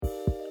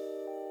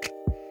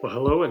Well,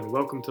 hello and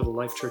welcome to the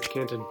Life Church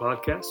Canton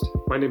podcast.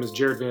 My name is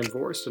Jared Van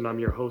Voorst and I'm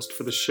your host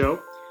for the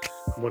show.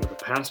 I'm one of the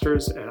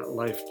pastors at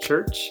Life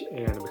Church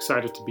and I'm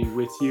excited to be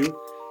with you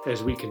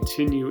as we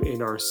continue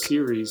in our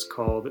series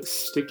called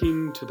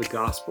Sticking to the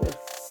Gospel.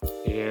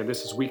 And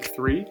this is week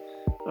 3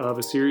 of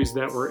a series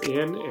that we're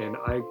in, and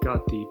I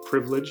got the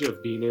privilege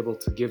of being able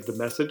to give the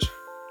message.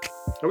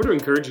 I would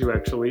encourage you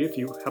actually, if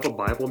you have a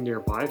Bible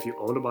nearby, if you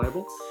own a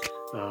Bible,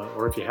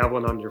 or if you have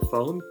one on your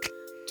phone,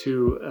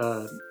 to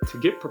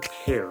get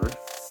prepared.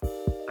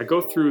 I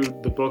go through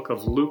the book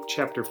of Luke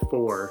chapter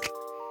 4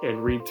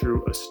 and read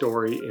through a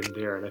story in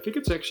there. And I think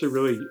it's actually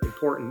really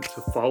important to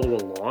follow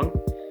along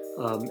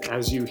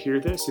as you hear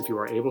this, if you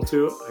are able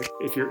to.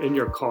 If you're in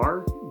your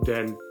car,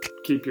 then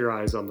keep your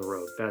eyes on the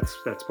road. That's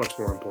much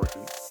more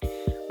important.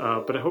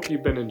 But I hope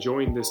you've been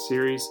enjoying this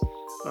series.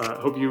 I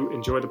hope you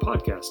enjoy the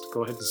podcast.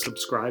 Go ahead and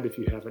subscribe if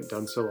you haven't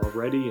done so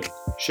already, and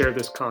share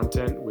this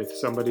content with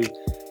somebody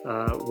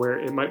where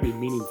it might be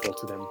meaningful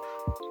to them.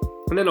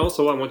 And then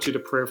also, I want you to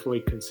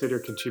prayerfully consider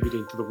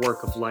contributing to the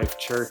work of Life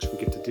Church. We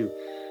get to do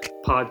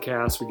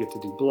podcasts, we get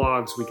to do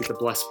blogs, we get to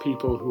bless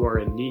people who are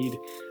in need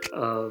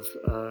of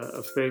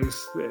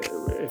things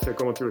if they're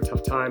going through a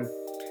tough time.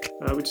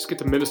 We just get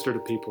to minister to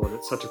people, and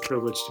it's such a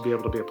privilege to be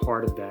able to be a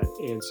part of that.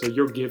 And so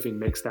your giving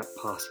makes that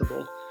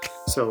possible.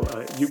 So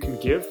you can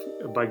give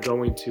by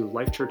going to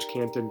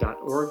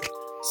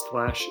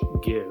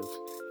lifechurchcanton.org/give.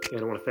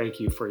 And I want to thank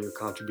you for your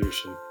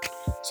contribution.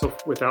 So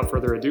without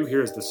further ado,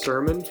 here's the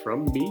sermon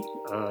from me,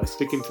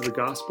 Sticking to the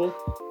Gospel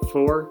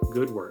for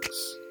Good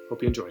Works.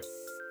 Hope you enjoy.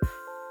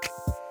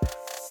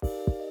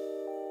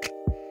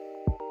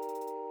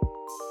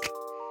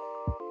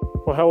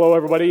 Well, hello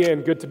everybody,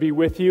 and good to be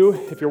with you.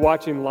 If you're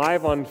watching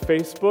live on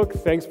Facebook,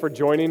 thanks for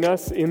joining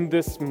us in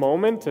this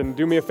moment. And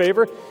do me a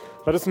favor,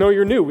 let us know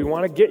you're new. We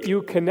want to get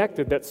you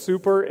connected. That's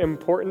super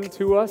important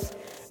to us.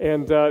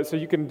 And so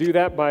you can do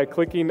that by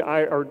clicking,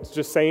 or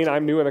just saying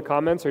I'm new in the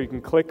comments, or you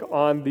can click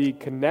on the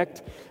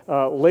connect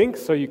link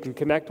so you can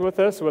connect with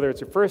us, whether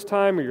it's your first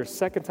time or your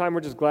second time.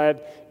 We're just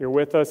glad you're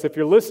with us. If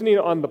you're listening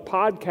on the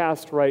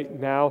podcast right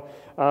now,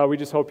 we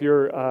just hope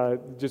you're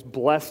just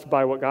blessed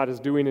by what God is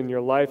doing in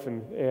your life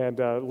and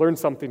learn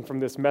something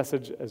from this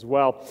message as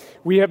well.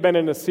 We have been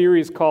in a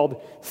series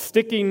called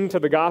Sticking to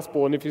the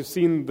Gospel, and if you've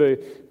seen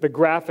the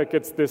graphic,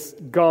 it's this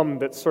gum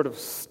that's sort of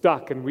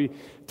stuck, and we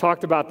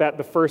talked about that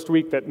the first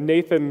week, that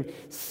Nathan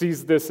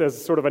sees this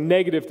as sort of a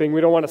negative thing.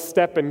 We don't want to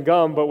step in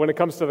gum, but when it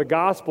comes to the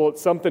gospel,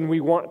 it's something we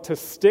want to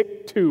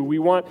stick to. We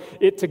want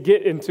it to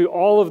get into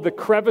all of the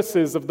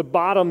crevices of the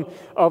bottom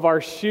of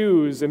our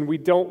shoes, and we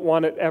don't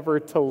want it ever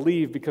to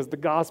leave because the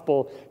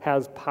gospel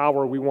has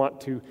power. We want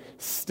to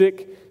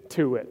stick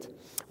to it.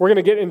 We're going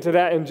to get into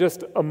that in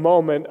just a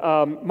moment.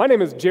 My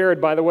name is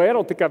Jared, by the way. I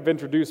don't think I've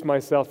introduced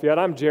myself yet.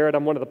 I'm Jared.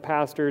 I'm one of the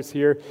pastors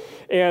here.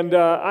 And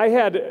I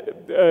had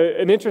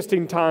an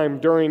interesting time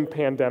during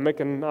pandemic,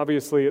 and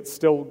obviously it's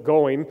still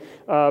going.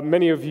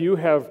 Many of you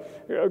have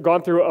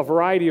gone through a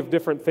variety of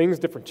different things,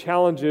 different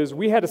challenges.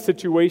 We had a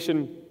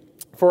situation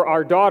for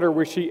our daughter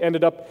where she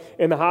ended up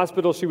in the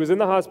hospital. She was in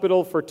the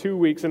hospital for 2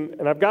 weeks,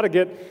 and I've got to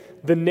get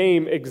the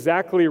name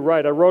exactly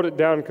right. I wrote it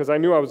down because I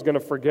knew I was going to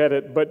forget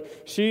it, but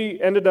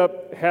she ended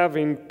up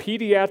having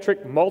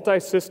pediatric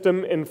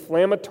multisystem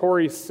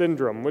inflammatory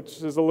syndrome,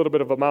 which is a little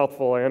bit of a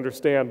mouthful, I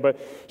understand, but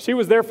she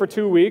was there for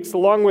 2 weeks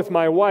along with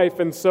my wife,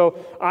 and so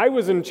I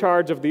was in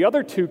charge of the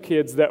other 2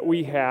 kids that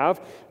we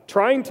have,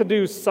 trying to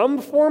do some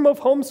form of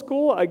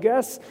homeschool, I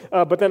guess,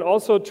 but then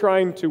also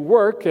trying to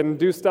work and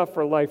do stuff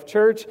for Life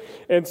Church.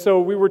 And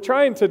so we were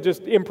trying to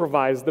just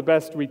improvise the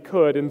best we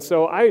could. And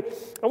so I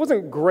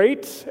wasn't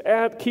great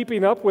at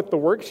keeping up with the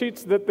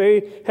worksheets that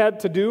they had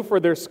to do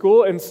for their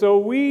school. And so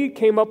we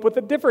came up with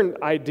a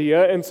different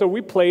idea. And so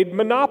we played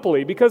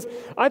Monopoly, because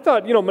I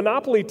thought,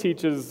 Monopoly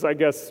teaches, I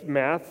guess,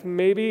 math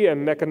maybe,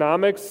 and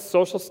economics,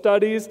 social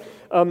studies.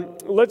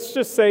 Let's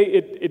just say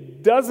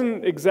it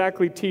doesn't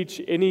exactly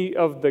teach any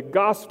of the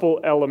gospel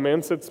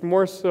elements. It's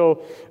more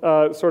so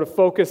sort of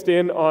focused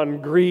in on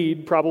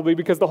greed, probably,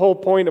 because the whole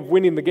point of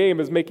winning the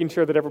game is making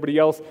sure that everybody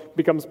else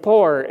becomes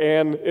poor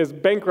and is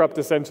bankrupt,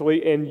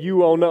 essentially, and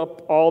you own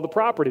up all the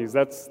properties.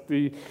 That's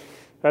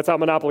how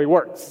Monopoly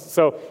works.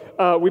 So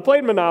we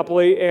played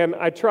Monopoly, and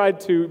I tried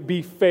to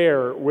be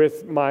fair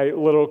with my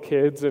little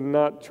kids and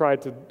not try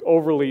to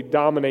overly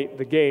dominate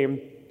the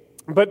game.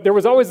 But there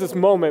was always this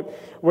moment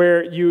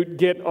where you'd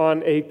get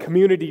on a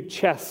community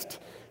chest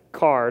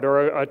card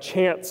or a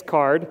chance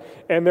card,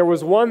 and there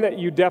was one that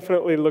you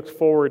definitely looked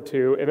forward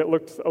to, and it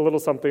looked a little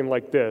something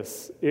like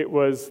this. It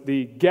was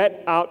the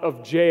get out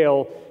of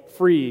jail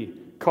free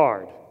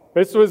card.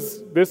 This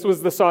was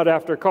the sought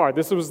after card.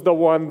 This was the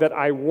one that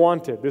I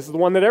wanted. This is the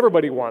one that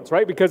everybody wants,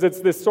 right? Because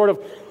it's this sort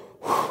of,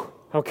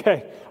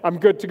 okay, I'm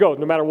good to go.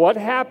 No matter what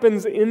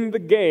happens in the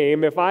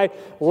game, if I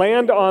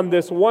land on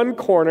this one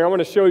corner, I want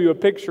to show you a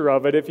picture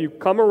of it. If you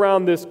come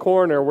around this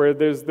corner where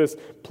there's this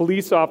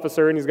police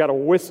officer and he's got a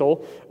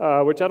whistle,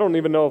 which I don't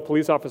even know if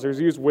police officers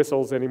use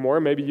whistles anymore.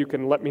 Maybe you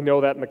can let me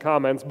know that in the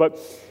comments. But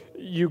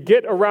you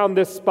get around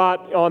this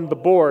spot on the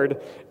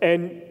board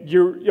and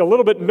you're a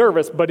little bit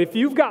nervous, but if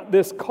you've got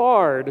this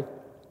card,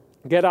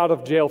 get out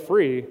of jail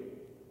free,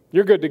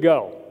 you're good to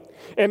go.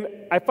 And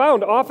I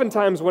found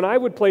oftentimes when I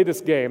would play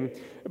this game,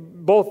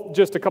 both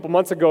just a couple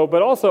months ago,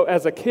 but also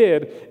as a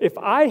kid, if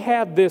I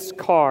had this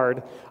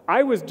card,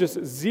 I was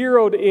just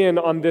zeroed in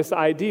on this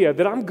idea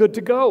that I'm good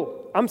to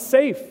go. I'm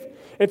safe.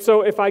 And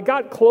so if I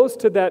got close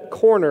to that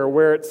corner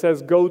where it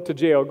says go to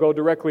jail, go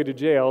directly to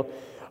jail,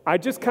 I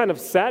just kind of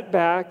sat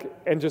back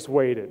and just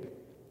waited.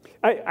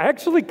 I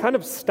actually kind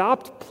of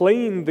stopped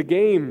playing the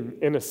game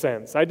in a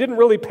sense. I didn't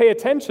really pay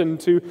attention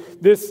to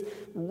this,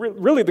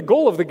 really the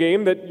goal of the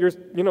game, that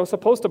you're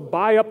supposed to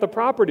buy up the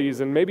properties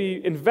and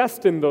maybe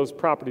invest in those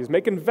properties,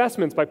 make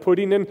investments by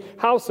putting in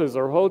houses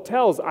or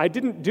hotels. I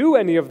didn't do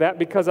any of that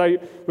because I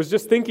was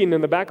just thinking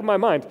in the back of my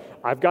mind,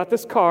 I've got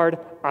this card,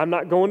 I'm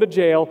not going to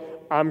jail,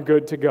 I'm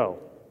good to go.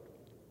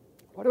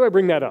 Why do I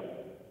bring that up?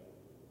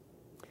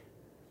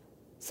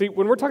 See,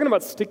 when we're talking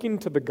about sticking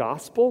to the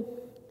gospel,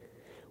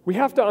 we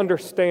have to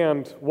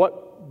understand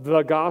what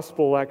the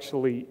gospel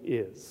actually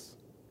is.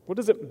 What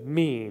does it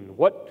mean?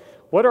 What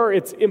are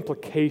its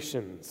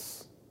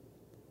implications?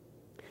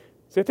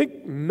 See, I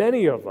think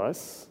many of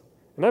us,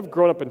 and I've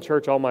grown up in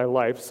church all my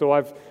life, so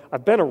I've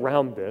been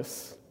around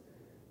this.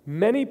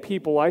 Many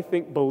people, I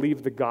think,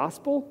 believe the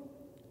gospel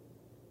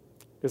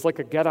is like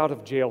a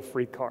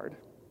get-out-of-jail-free card.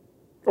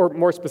 Or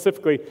more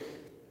specifically,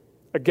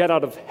 a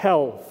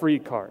get-out-of-hell-free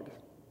card.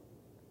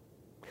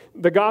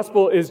 The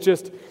gospel is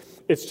just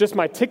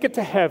my ticket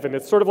to heaven.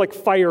 It's sort of like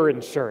fire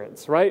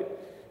insurance, right?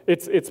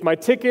 It's my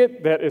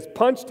ticket that is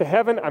punched to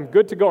heaven. I'm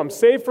good to go. I'm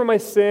saved from my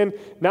sin.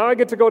 Now I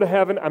get to go to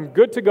heaven. I'm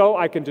good to go.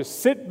 I can just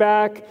sit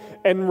back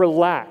and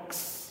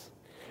relax.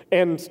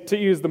 And to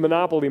use the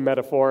Monopoly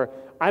metaphor,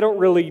 I don't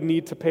really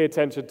need to pay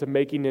attention to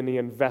making any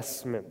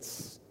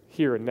investments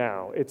here and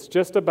now. It's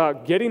just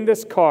about getting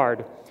this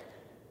card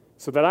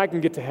so that I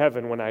can get to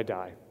heaven when I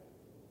die.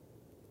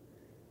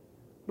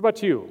 What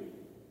about you?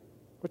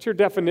 What's your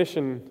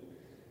definition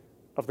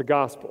of the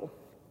gospel?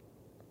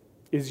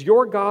 Is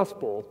your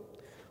gospel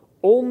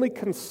only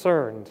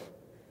concerned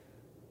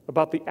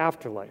about the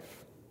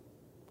afterlife?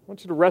 I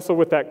want you to wrestle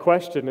with that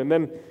question and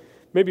then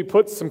maybe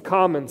put some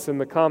comments in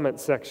the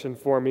comment section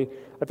for me.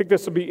 I think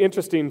this will be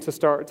interesting to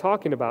start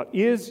talking about.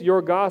 Is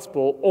your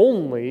gospel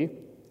only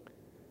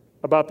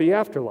about the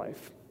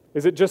afterlife?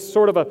 Is it just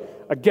sort of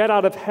a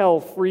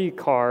get-out-of-hell-free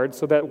card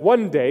so that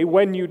one day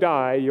when you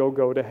die, you'll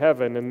go to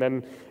heaven and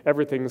then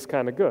everything's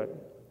kind of good?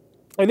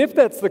 And if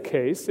that's the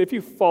case, if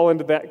you fall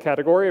into that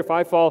category, if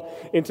I fall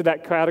into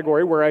that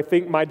category where I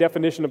think my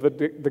definition of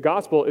the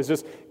gospel is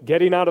just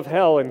getting out of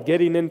hell and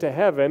getting into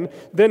heaven,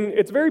 then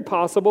it's very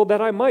possible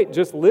that I might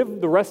just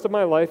live the rest of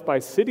my life by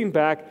sitting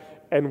back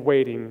and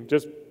waiting,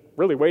 just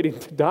really waiting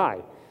to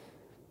die.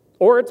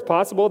 Or it's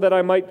possible that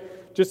I might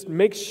just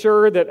make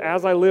sure that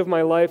as I live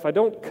my life, I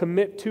don't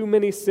commit too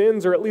many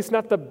sins, or at least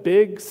not the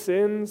big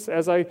sins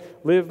as I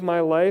live my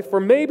life. Or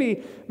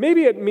maybe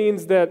it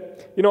means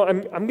that,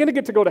 I'm going to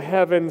get to go to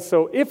heaven,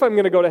 so if I'm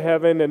going to go to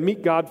heaven and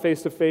meet God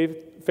face to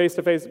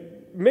face,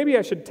 maybe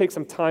I should take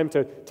some time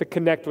to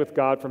connect with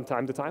God from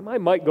time to time. I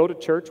might go to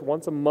church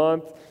once a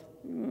month,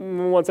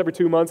 once every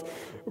 2 months,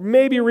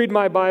 maybe read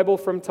my Bible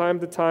from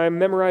time to time,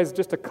 memorize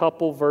just a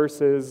couple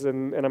verses,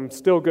 and I'm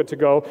still good to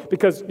go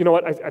because, you know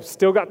what, I've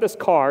still got this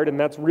card, and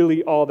that's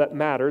really all that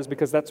matters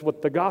because that's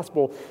what the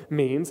gospel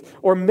means.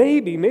 Or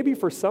maybe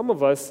for some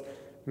of us,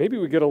 maybe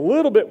we get a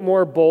little bit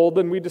more bold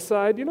and we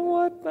decide, you know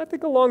what, I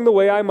think along the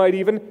way I might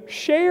even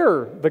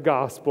share the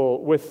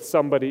gospel with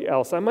somebody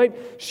else. I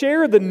might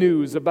share the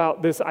news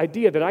about this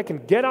idea that I can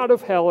get out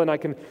of hell and I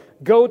can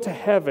go to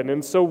heaven.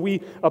 And so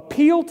we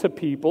appeal to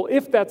people,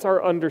 if that's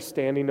our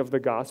understanding of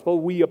the gospel,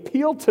 we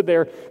appeal to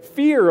their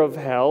fear of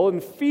hell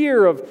and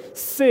fear of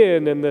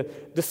sin and the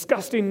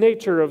disgusting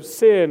nature of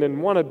sin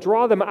and want to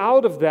draw them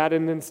out of that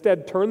and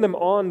instead turn them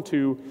on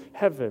to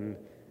heaven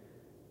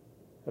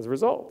as a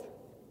result.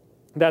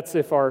 That's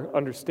if our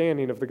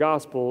understanding of the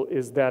gospel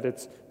is that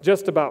it's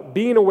just about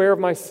being aware of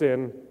my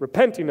sin,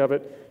 repenting of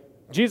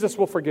it, Jesus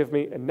will forgive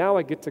me, and now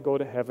I get to go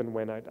to heaven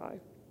when I die.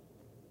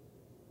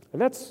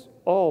 And that's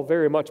all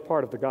very much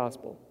part of the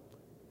gospel.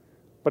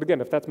 But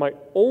again, if that's my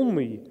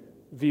only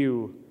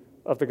view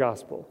of the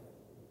gospel,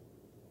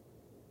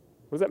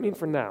 what does that mean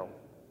for now?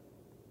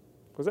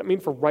 What does that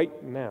mean for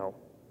right now?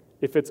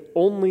 If it's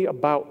only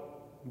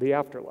about the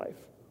afterlife?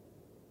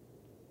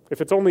 If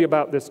it's only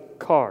about this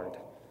card?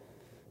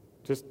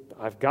 Just,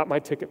 I've got my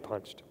ticket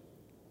punched.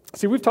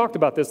 See, we've talked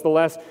about this the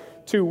last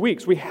 2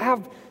 weeks. We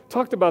have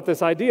talked about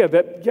this idea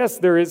that, yes,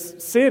 there is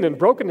sin and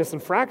brokenness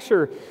and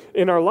fracture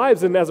in our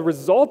lives, and as a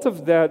result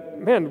of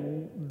that,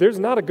 man, there's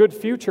not a good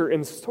future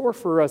in store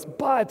for us,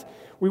 but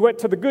we went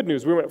to the good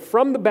news. We went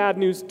from the bad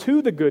news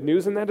to the good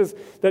news, and that is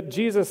that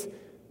Jesus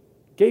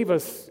gave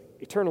us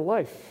eternal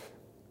life.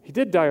 He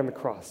did die on the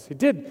cross. He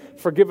did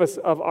forgive us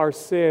of our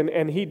sin,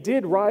 and He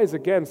did rise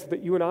again so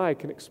that you and I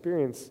can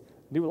experience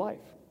new life.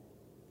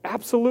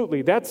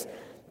 Absolutely. That's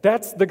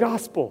the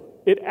gospel.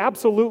 It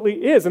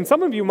absolutely is. And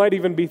some of you might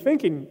even be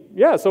thinking,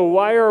 yeah, so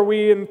why are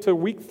we into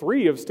week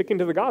 3 of sticking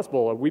to the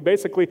gospel? We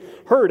basically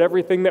heard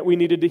everything that we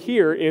needed to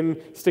hear in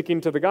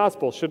sticking to the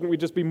gospel. Shouldn't we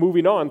just be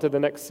moving on to the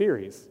next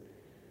series?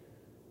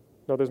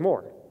 No, there's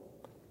more.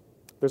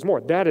 There's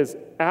more. That is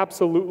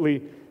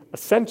absolutely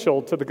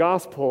essential to the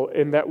gospel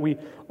in that we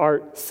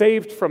are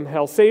saved from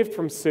hell, saved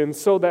from sin,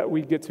 so that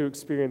we get to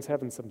experience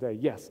heaven someday.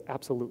 Yes,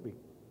 absolutely.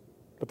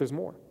 But there's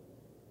more.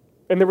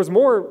 And there was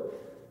more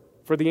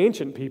for the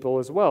ancient people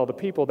as well, the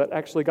people that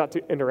actually got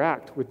to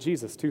interact with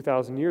Jesus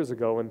 2,000 years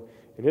ago in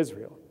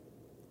Israel.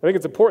 I think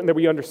it's important that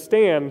we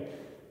understand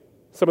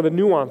some of the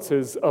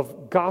nuances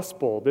of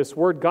gospel. This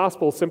word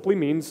gospel simply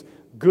means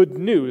good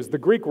news. The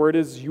Greek word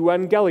is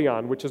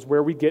euangelion, which is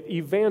where we get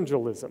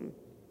evangelism.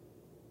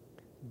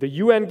 The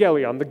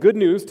euangelion, the good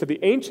news to the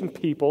ancient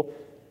people,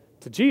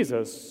 to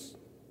Jesus,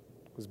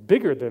 was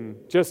bigger than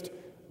just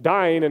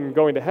dying and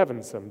going to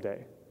heaven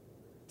someday.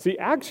 See,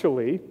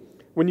 actually,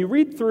 when you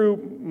read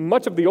through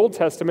much of the Old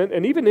Testament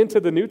and even into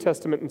the New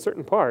Testament in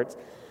certain parts,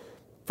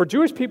 for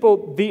Jewish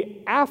people,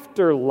 the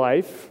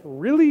afterlife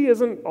really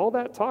isn't all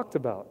that talked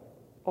about,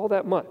 all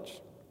that much.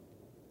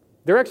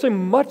 They're actually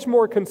much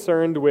more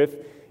concerned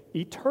with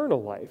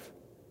eternal life.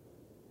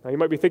 Now, you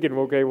might be thinking,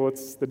 okay,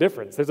 what's the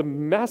difference? There's a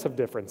massive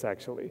difference,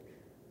 actually.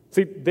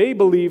 See, they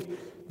believed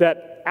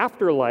that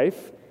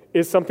afterlife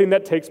is something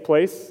that takes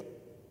place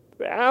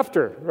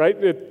after, right?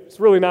 It's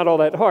really not all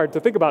that hard to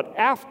think about.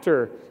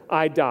 After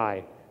I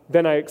die,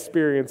 then I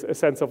experience a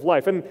sense of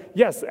life. And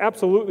yes,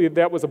 absolutely,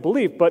 that was a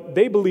belief, but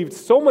they believed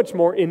so much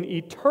more in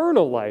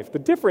eternal life. The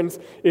difference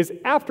is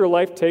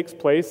afterlife takes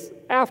place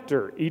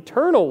after.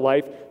 Eternal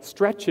life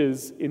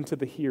stretches into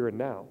the here and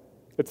now.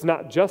 It's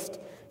not just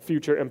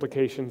future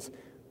implications,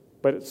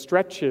 but it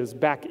stretches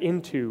back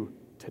into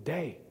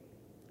today.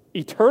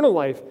 Eternal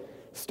life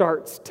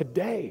starts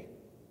today.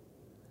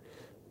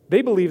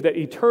 They believed that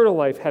eternal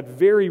life had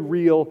very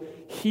real,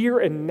 here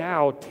and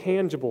now,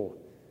 tangible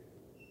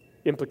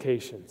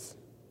implications.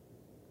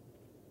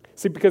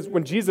 See, because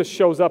when Jesus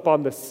shows up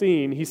on the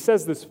scene, he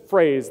says this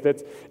phrase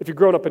that, if you've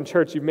grown up in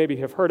church, you maybe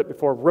have heard it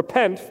before: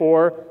 repent,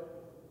 for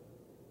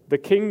the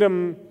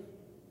kingdom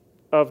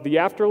of the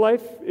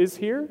afterlife is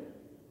here.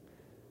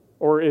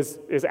 Or is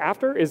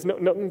after?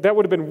 No, that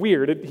would have been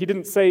weird. He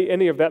didn't say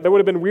any of that. That would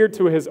have been weird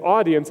to his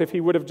audience if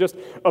he would have just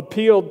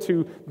appealed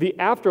to the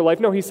afterlife.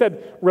 No, he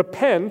said,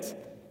 repent,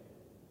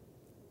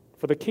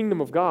 for the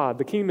kingdom of God,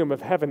 the kingdom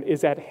of heaven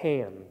is at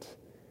hand.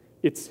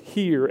 It's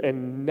here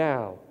and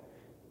now.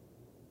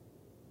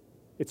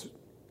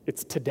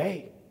 It's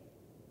today.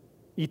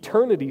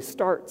 Eternity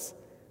starts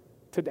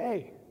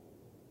today.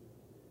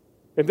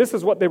 And this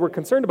is what they were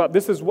concerned about.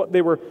 This is what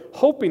they were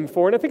hoping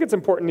for. And I think it's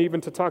important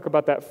even to talk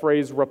about that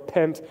phrase,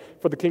 repent,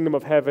 for the kingdom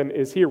of heaven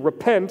is here.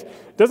 Repent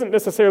doesn't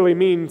necessarily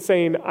mean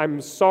saying,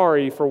 I'm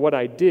sorry for what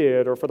I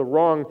did or for the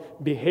wrong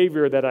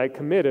behavior that I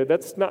committed.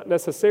 That's not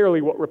necessarily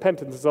what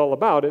repentance is all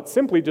about. It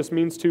simply just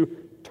means to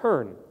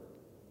turn.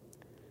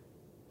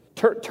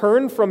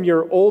 Turn from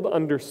your old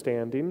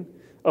understanding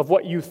of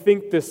what you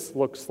think this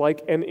looks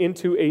like and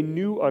into a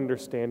new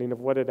understanding of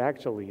what it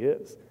actually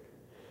is.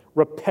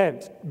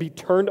 Repent, be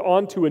turned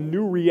on to a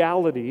new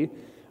reality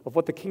of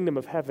what the kingdom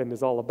of heaven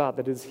is all about,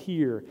 that is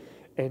here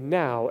and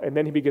now. And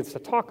then he begins to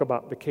talk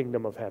about the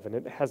kingdom of heaven.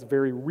 It has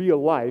very real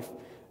life,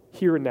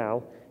 here and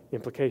now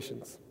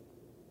implications.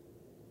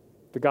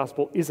 The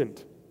gospel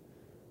isn't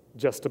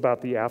just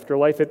about the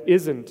afterlife. It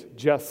isn't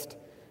just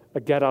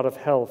a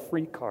get-out-of-hell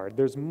free card.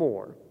 There's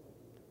more.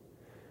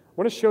 I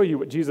want to show you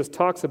what Jesus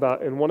talks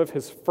about in one of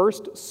his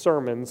first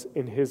sermons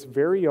in his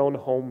very own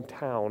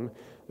hometown,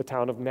 the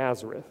town of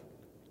Nazareth.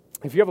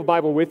 If you have a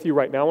Bible with you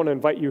right now, I want to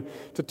invite you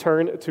to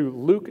turn to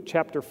Luke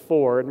chapter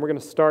 4, and we're going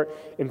to start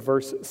in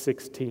verse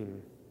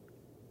 16.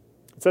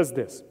 It says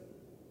this: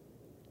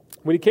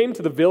 When he came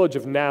to the village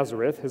of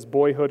Nazareth, his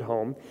boyhood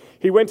home,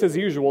 he went as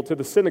usual to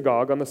the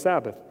synagogue on the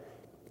Sabbath,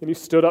 and he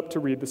stood up to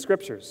read the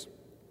scriptures.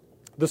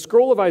 The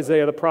scroll of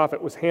Isaiah the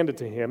prophet was handed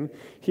to him.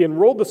 He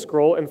unrolled the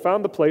scroll and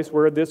found the place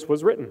where this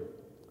was written: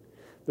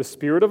 The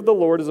Spirit of the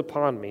Lord is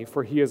upon me,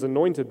 for he has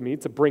anointed me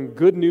to bring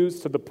good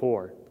news to the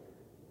poor.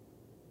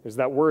 There's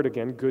that word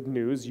again, good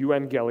news,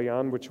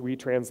 euangelion, which we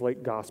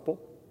translate gospel.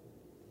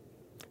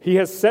 He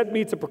has sent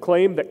me to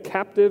proclaim that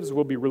captives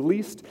will be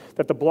released,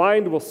 that the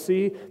blind will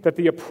see, that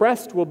the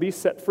oppressed will be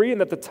set free,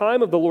 and that the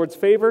time of the Lord's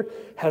favor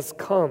has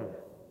come.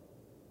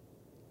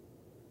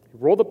 He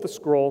rolled up the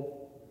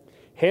scroll,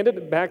 handed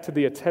it back to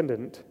the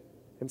attendant,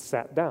 and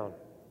sat down.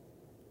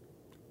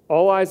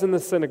 All eyes in the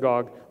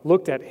synagogue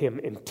looked at him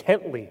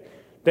intently.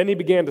 Then he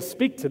began to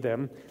speak to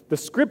them. The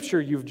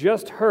scripture you've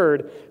just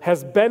heard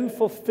has been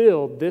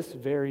fulfilled this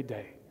very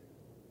day.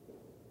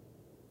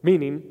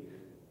 Meaning,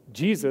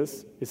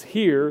 Jesus is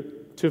here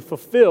to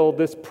fulfill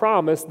this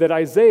promise that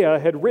Isaiah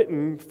had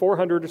written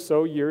 400 or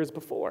so years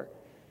before.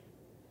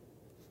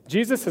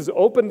 Jesus has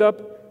opened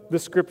up the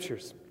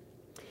scriptures.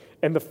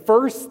 And the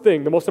first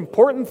thing, the most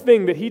important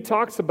thing that he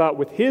talks about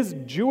with his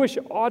Jewish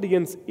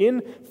audience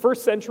in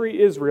first century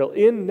Israel,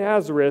 in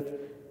Nazareth,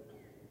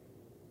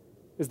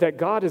 is that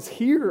God is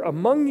here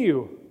among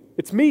you.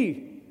 It's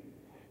me.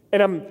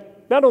 And I'm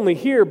not only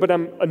here, but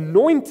I'm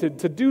anointed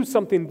to do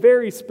something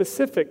very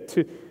specific,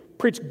 to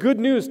preach good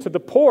news to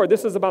the poor.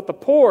 This is about the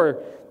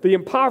poor, the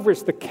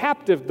impoverished, the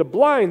captive, the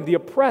blind, the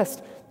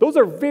oppressed. Those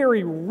are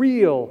very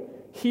real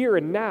here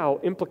and now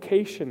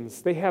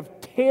implications. They have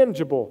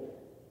tangible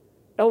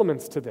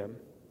elements to them.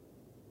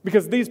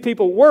 Because these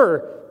people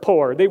were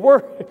poor, they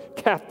were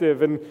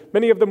captive, and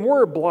many of them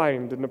were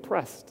blind and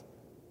oppressed.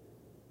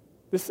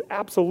 This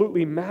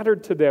absolutely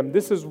mattered to them.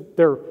 This is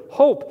their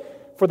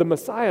hope for the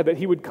Messiah, that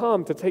he would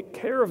come to take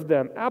care of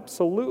them.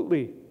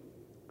 Absolutely.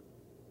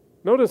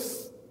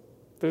 Notice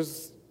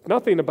there's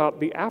nothing about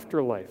the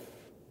afterlife,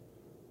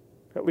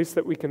 at least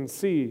that we can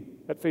see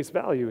at face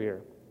value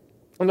here.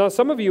 And now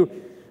some of you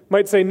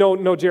might say,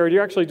 no, Jared,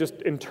 you're actually just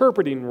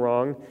interpreting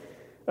wrong.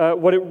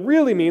 What it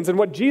really means, and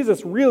what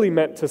Jesus really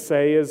meant to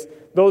say, is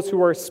those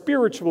who are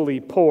spiritually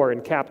poor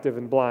and captive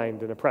and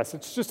blind and oppressed.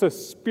 It's just a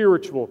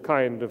spiritual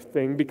kind of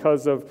thing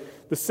because of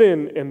the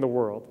sin in the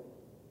world.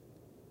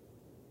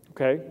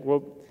 Okay,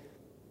 well,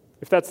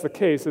 if that's the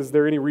case, is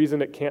there any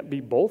reason it can't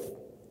be both?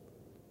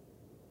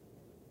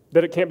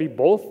 That it can't be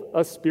both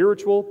a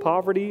spiritual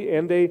poverty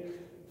and a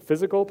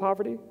physical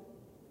poverty?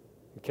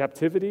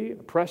 Captivity,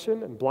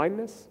 oppression, and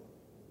blindness?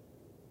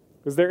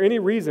 Is there any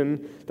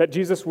reason that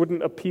Jesus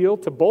wouldn't appeal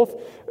to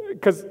both?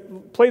 Because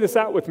play this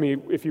out with me,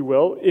 if you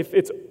will. If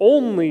it's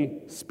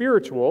only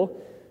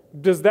spiritual,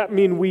 does that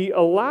mean we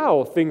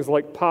allow things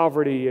like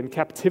poverty and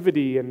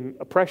captivity and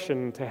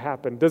oppression to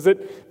happen? Does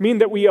it mean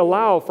that we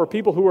allow for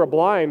people who are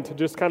blind to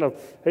just kind of,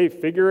 hey,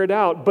 figure it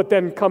out, but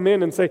then come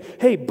in and say,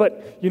 hey,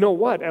 but you know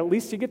what? At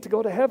least you get to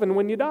go to heaven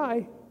when you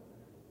die.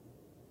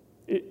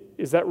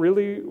 Is that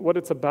really what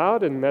it's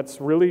about, and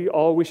that's really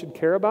all we should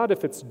care about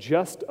if it's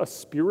just a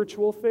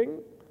spiritual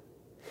thing?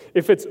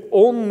 If it's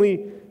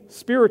only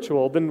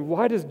spiritual, then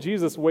why does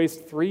Jesus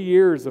waste 3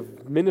 years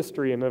of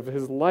ministry and of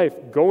his life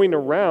going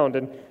around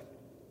and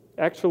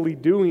actually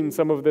doing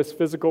some of this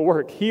physical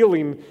work,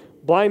 healing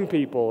blind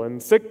people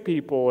and sick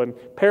people and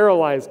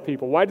paralyzed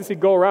people? Why does he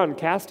go around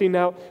casting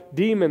out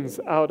demons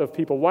out of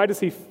people? Why does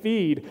he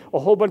feed a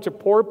whole bunch of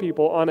poor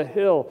people on a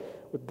hill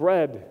with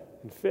bread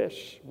and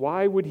fish?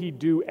 Why would he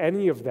do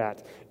any of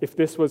that if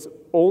this was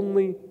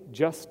only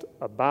just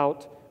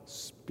about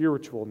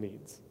spiritual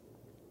needs?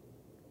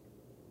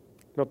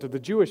 Now, to the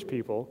Jewish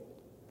people,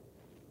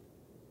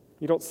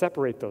 you don't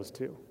separate those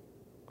two.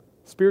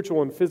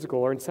 Spiritual and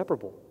physical are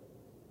inseparable.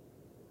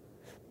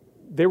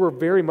 They were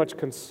very much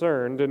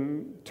concerned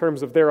in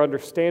terms of their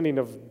understanding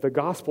of the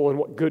gospel and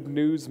what good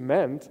news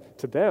meant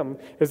to them,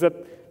 is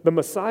that the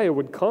Messiah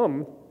would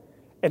come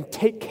and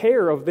take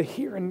care of the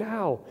here and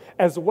now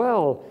as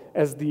well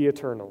as the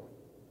eternal.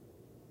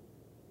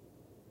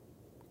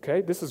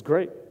 Okay, this is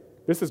great.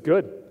 This is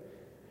good.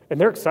 And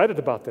they're excited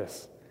about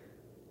this.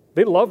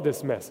 They love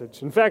this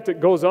message. In fact, it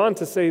goes on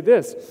to say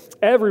this: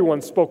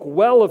 everyone spoke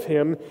well of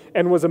him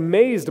and was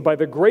amazed by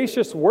the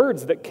gracious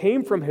words that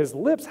came from his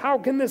lips. How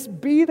can this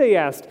be, they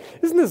asked.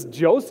 Isn't this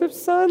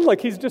Joseph's son?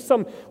 Like he's just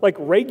some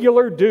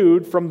regular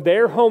dude from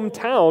their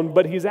hometown,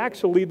 but he's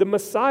actually the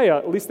Messiah.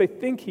 At least they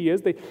think he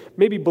is. They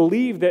maybe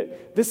believe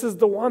that this is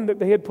the one that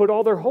they had put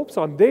all their hopes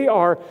on. They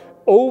are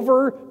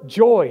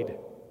overjoyed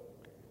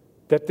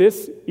that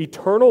this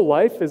eternal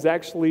life is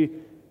actually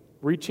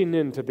reaching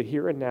into the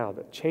here and now,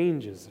 that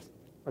changes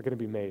are going to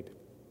be made.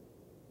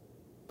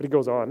 But he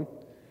goes on,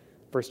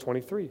 verse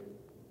 23.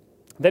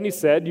 Then he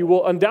said, "You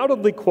will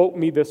undoubtedly quote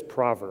me this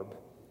proverb,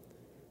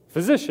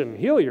 'Physician,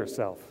 heal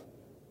yourself,'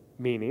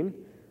 meaning,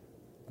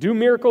 do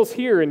miracles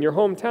here in your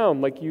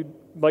hometown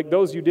like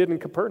those you did in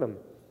Capernaum.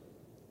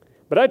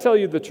 But I tell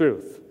you the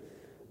truth,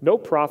 no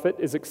prophet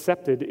is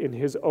accepted in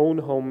his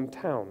own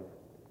hometown.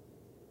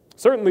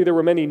 Certainly there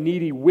were many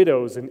needy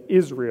widows in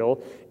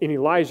Israel in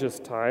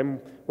Elijah's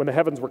time when the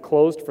heavens were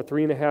closed for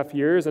 3.5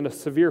 years and a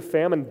severe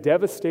famine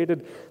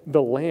devastated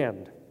the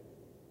land.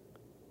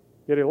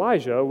 Yet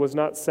Elijah was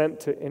not sent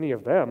to any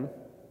of them.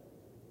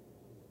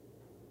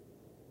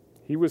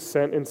 He was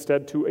sent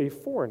instead to a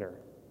foreigner,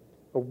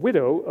 a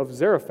widow of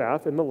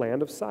Zarephath in the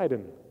land of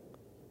Sidon.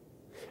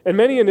 And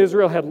many in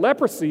Israel had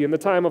leprosy in the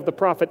time of the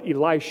prophet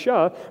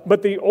Elisha,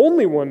 but the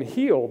only one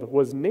healed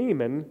was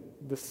Naaman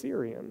the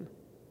Syrian."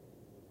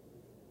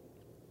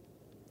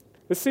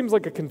 This seems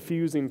like a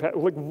confusing path.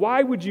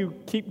 Why would you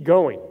keep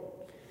going?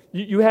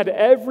 You had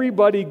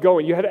everybody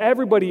going. You had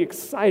everybody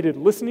excited,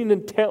 listening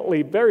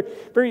intently, very,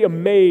 very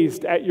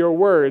amazed at your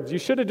words. You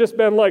should have just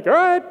been like, all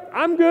right,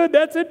 I'm good.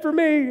 That's it for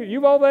me.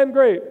 You've all been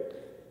great.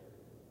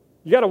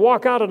 You got to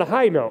walk out on a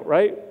high note,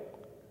 right?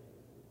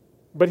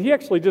 But he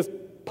actually just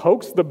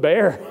pokes the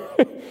bear.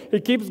 He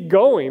keeps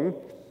going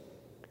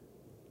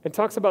and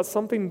talks about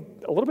something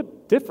a little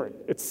bit different.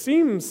 It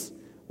seems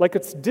like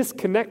it's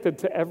disconnected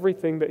to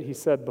everything that he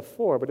said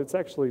before, but it's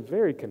actually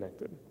very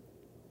connected.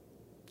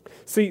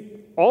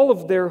 See, all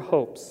of their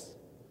hopes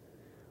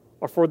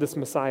are for this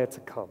Messiah to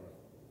come.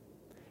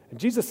 And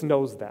Jesus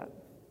knows that.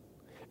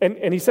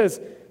 And he says,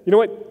 you know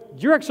what?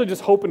 You're actually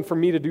just hoping for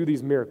me to do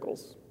these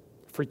miracles.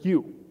 For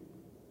you.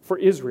 For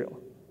Israel.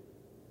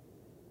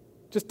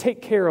 Just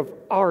take care of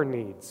our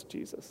needs,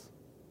 Jesus.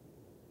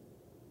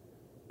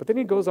 But then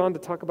he goes on to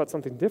talk about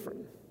something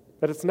different,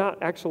 that it's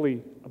not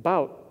actually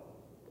about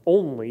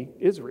only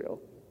Israel.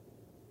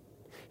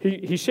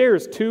 He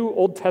shares two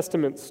Old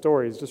Testament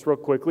stories, just real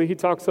quickly. He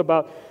talks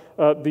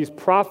about these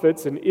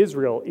prophets in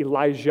Israel,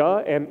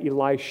 Elijah and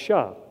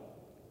Elisha.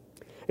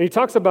 And he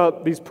talks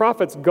about these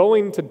prophets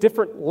going to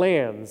different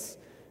lands,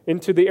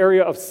 into the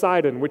area of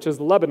Sidon, which is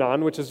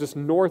Lebanon, which is just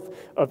north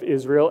of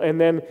Israel. And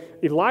then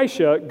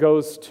Elisha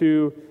goes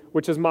to,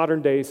 which is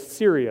modern-day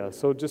Syria,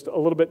 so just a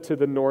little bit to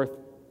the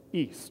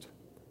northeast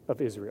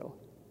of Israel.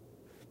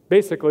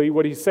 Basically,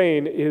 what he's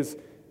saying is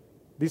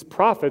these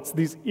prophets,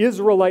 these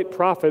Israelite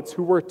prophets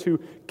who were to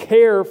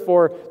care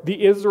for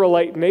the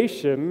Israelite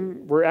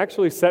nation, were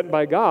actually sent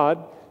by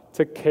God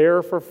to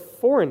care for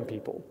foreign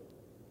people,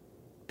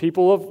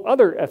 people of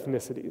other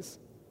ethnicities.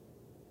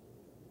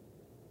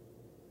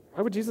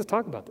 Why would Jesus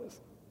talk about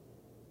this?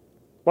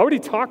 Why would he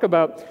talk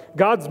about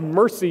God's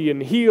mercy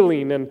and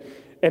healing and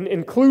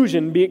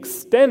inclusion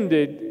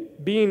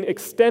being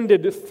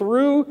extended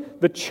through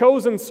the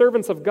chosen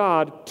servants of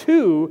God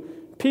to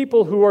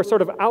people who are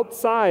sort of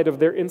outside of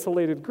their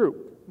insulated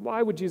group?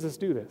 Why would Jesus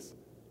do this?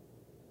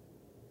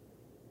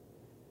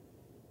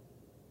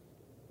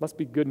 Must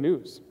be good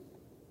news.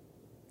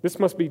 This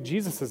must be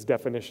Jesus'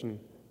 definition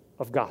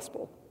of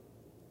gospel.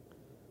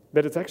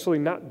 That it's actually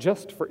not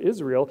just for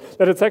Israel,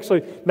 that it's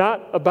actually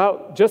not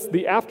about just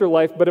the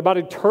afterlife, but about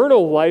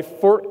eternal life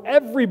for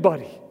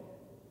everybody.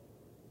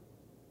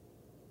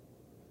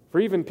 For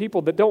even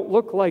people that don't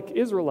look like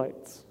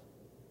Israelites.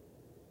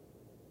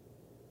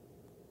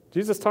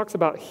 Jesus talks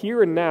about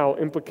here and now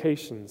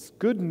implications,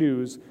 good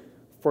news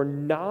for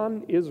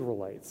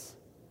non-Israelites.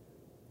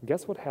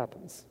 Guess what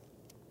happens?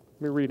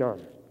 Let me read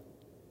on.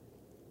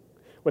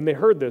 When they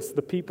heard this,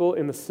 the people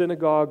in the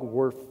synagogue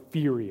were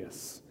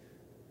furious.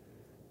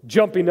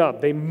 Jumping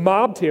up, they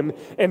mobbed him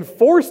and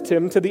forced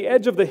him to the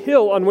edge of the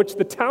hill on which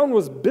the town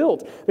was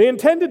built. They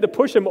intended to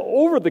push him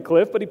over the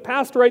cliff, but he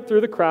passed right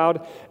through the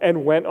crowd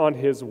and went on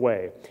his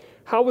way.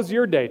 How was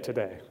your day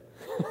today?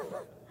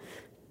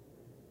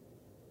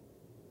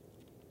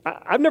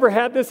 I've never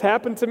had this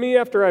happen to me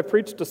after I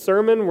preached a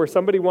sermon where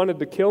somebody wanted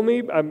to kill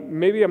me.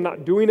 Maybe I'm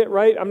not doing it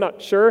right, I'm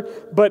not sure,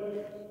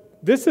 but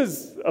this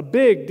is a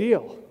big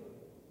deal.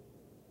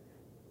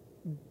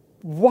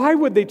 Why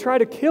would they try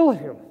to kill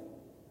him?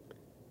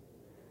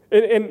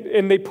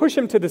 And they push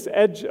him to this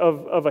edge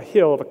of a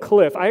hill, of a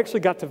cliff. I actually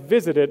got to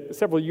visit it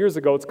several years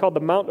ago. It's called the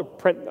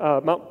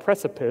Mount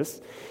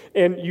Precipice.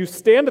 And you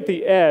stand at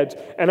the edge,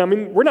 and I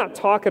mean, we're not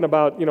talking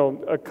about,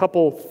 a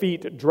couple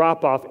feet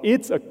drop off.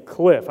 It's a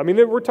cliff. I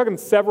mean, we're talking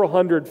several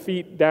hundred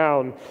feet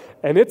down,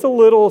 and it's a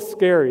little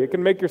scary. It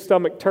can make your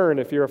stomach turn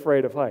if you're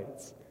afraid of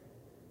heights.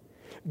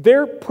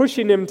 They're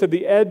pushing him to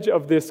the edge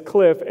of this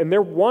cliff, and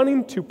they're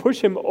wanting to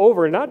push him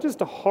over, not just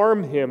to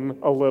harm him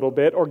a little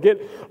bit or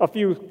get a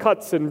few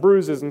cuts and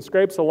bruises and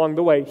scrapes along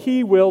the way.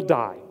 He will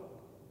die.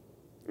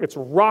 It's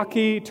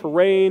rocky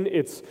terrain.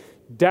 It's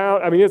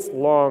down. I mean, it's a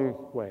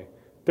long way.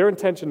 Their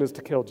intention is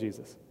to kill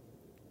Jesus.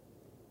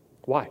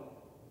 Why?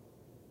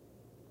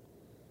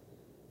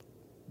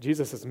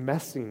 Jesus is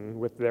messing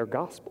with their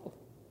gospel.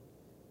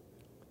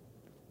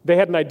 They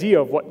had an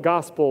idea of what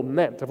gospel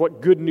meant, of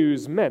what good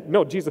news meant.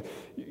 No, Jesus,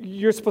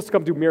 you're supposed to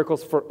come do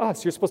miracles for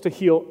us. You're supposed to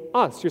heal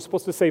us. You're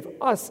supposed to save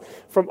us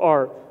from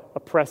our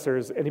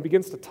oppressors. And he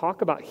begins to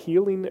talk about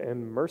healing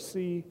and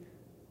mercy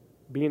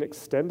being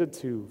extended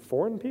to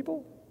foreign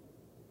people.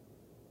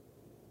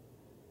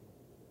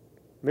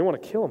 And they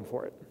want to kill him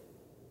for it.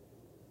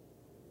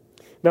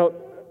 Now, I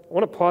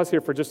want to pause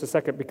here for just a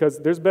second because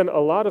there's been a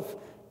lot of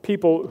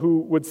people who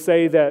would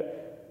say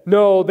that,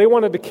 no, they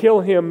wanted to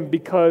kill him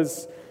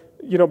because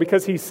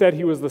he said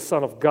he was the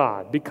Son of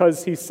God,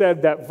 because he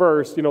said that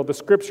verse, the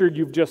scripture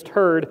you've just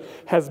heard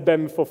has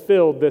been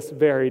fulfilled this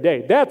very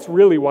day. That's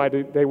really why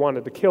they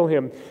wanted to kill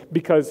him,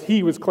 because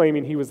he was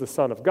claiming he was the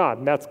Son of God,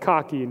 and that's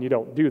cocky, and you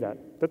don't do that.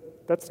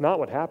 That's not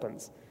what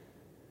happens.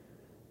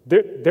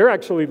 They're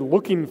actually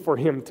looking for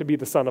him to be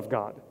the Son of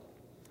God.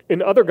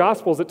 In other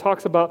Gospels, it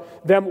talks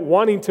about them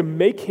wanting to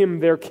make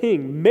him their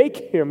king, make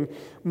him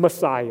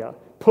Messiah,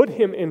 put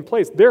him in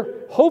place.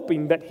 They're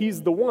hoping that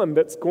he's the one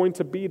that's going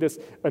to be this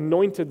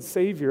anointed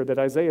Savior that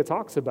Isaiah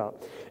talks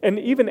about. And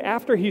even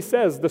after he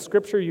says, the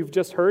scripture you've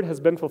just heard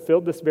has been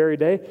fulfilled this very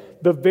day,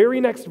 the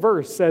very next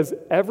verse says,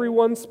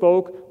 everyone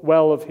spoke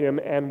well of him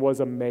and was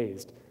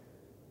amazed.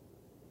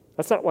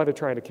 That's not why they're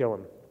trying to kill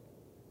him.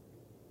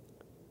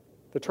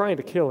 They're trying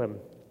to kill him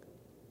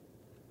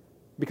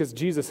because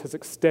Jesus has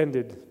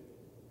extended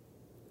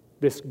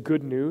this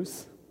good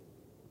news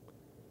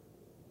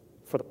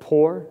for the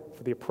poor,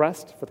 for the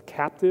oppressed, for the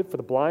captive, for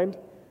the blind,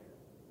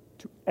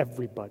 to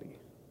everybody.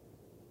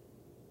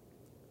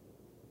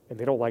 And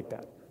they don't like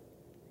that.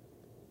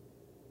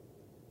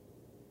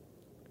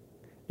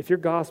 If your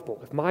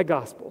gospel, if my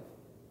gospel,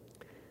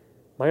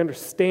 my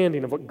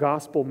understanding of what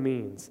gospel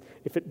means,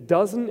 if it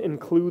doesn't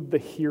include the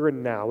here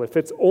and now, if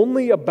it's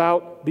only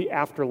about the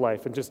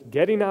afterlife and just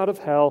getting out of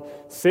hell,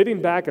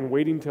 sitting back and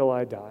waiting till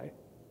I die,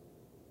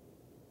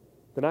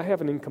 then I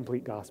have an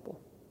incomplete gospel.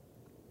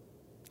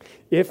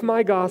 If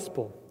my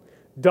gospel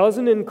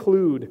doesn't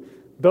include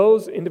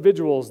those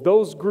individuals,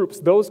 those groups,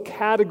 those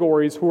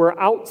categories who are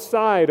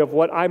outside of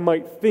what I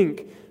might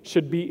think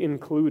should be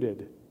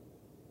included,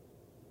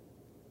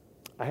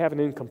 I have an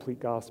incomplete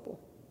gospel.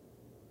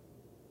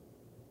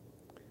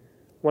 I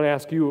want to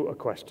ask you a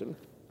question.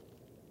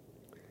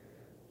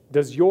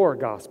 Does your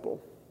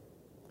gospel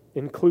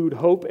include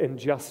hope and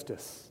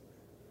justice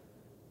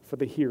for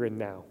the here and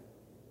now?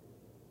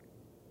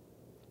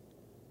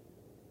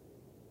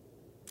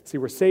 See,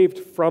 we're saved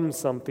from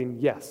something,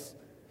 yes.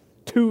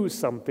 To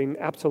something,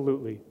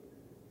 absolutely.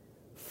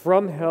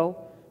 From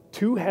hell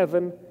to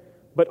heaven,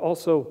 but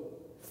also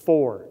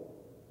for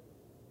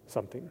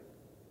something.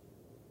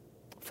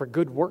 For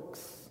good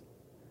works.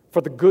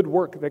 For the good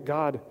work that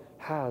God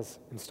has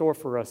in store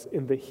for us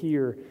in the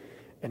here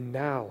and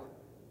now.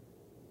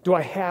 Do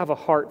I have a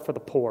heart for the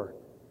poor?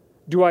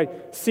 Do I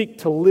seek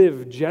to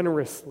live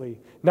generously,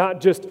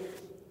 not just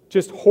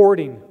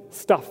hoarding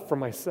stuff for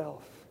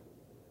myself?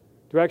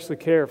 Do I actually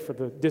care for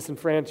the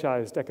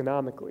disenfranchised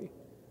economically?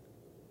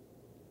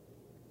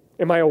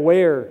 Am I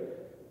aware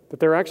that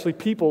there are actually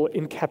people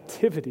in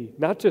captivity,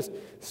 not just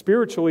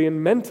spiritually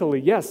and mentally?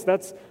 Yes,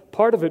 that's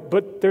part of it,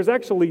 but there's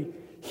actually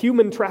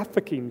human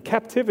trafficking,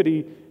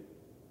 captivity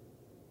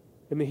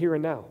in the here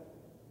and now.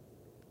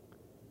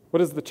 What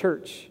does the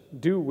church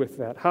do with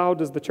that? How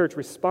does the church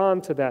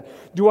respond to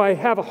that? Do I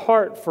have a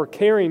heart for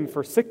caring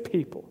for sick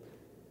people?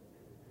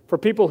 For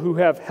people who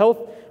have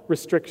health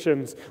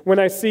restrictions? When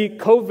I see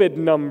COVID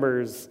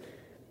numbers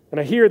and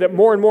I hear that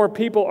more and more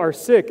people are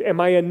sick, am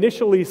I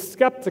initially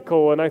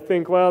skeptical and I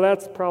think, well,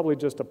 that's probably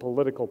just a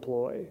political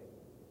ploy?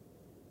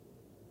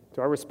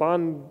 Do I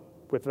respond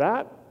with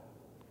that?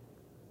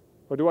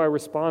 Or do I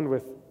respond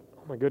with,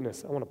 oh my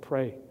goodness, I want to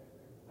pray.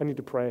 I need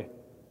to pray.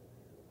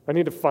 I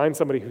need to find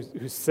somebody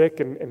who's sick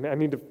and I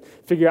need to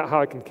figure out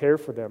how I can care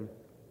for them.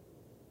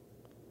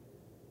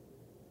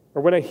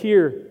 Or when I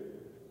hear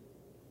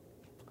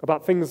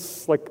about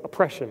things like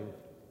oppression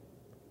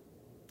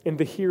in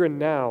the here and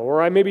now,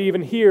 or I maybe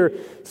even hear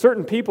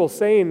certain people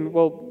saying,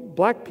 well,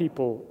 black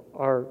people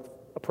are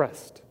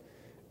oppressed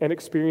and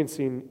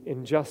experiencing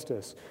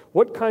injustice.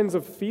 What kinds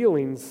of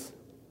feelings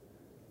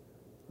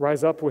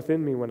rise up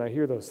within me when I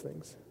hear those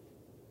things?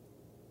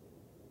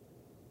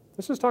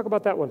 Let's just talk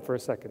about that one for a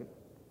second.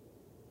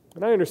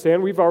 And I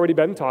understand we've already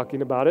been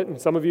talking about it, and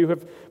some of you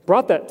have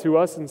brought that to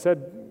us and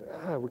said,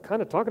 we're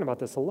kind of talking about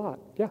this a lot.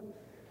 Yeah,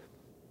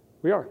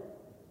 we are.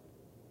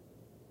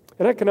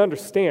 And I can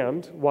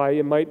understand why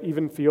it might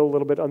even feel a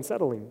little bit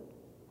unsettling.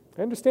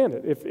 I understand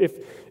it.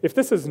 If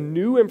this is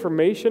new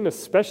information,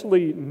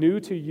 especially new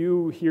to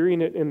you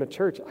hearing it in the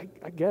church,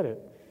 I get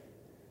it.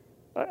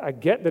 I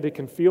get that it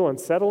can feel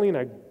unsettling.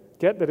 I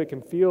get that it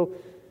can feel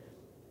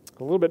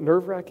a little bit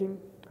nerve-wracking.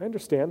 I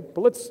understand.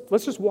 But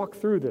let's just walk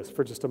through this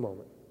for just a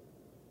moment.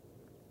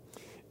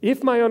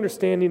 If my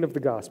understanding of the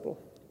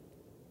gospel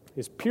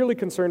is purely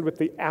concerned with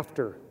the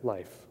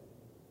afterlife,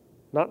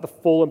 not the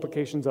full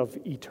implications of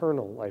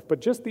eternal life, but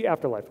just the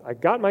afterlife. I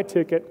got my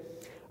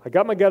ticket. I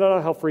got my get out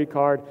of hell free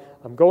card.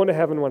 I'm going to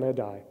heaven when I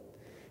die.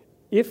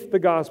 If the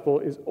gospel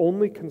is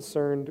only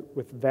concerned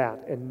with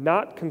that and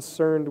not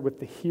concerned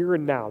with the here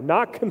and now,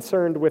 not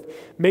concerned with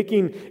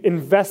making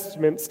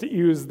investments, to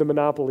use the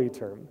Monopoly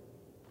term,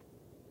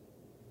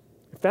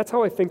 if that's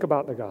how I think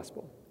about the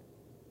gospel,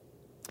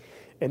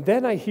 and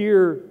then I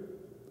hear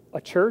a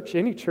church,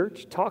 any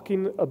church,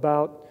 talking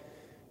about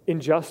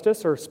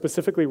injustice, or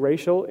specifically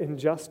racial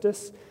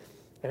injustice,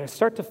 and I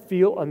start to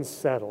feel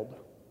unsettled,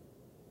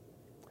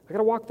 I got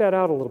to walk that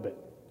out a little bit.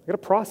 I got to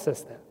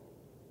process that.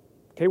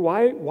 Okay,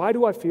 why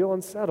do I feel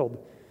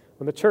unsettled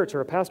when the church or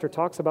a pastor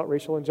talks about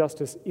racial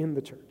injustice in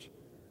the church?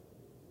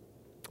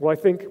 Well, I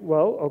think,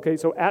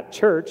 so at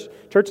church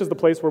is the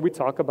place where we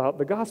talk about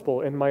the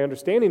gospel, and my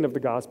understanding of the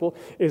gospel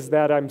is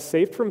that I'm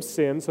saved from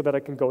sin so that I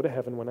can go to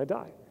heaven when I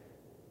die.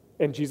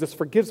 And Jesus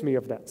forgives me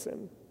of that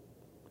sin.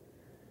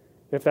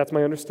 If that's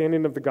my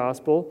understanding of the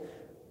gospel,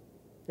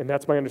 and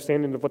that's my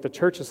understanding of what the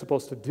church is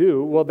supposed to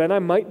do, well, then I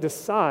might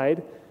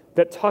decide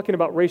that talking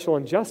about racial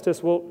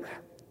injustice,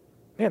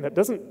 that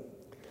doesn't,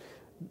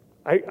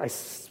 I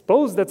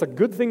suppose that's a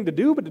good thing to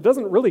do, but it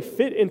doesn't really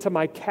fit into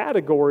my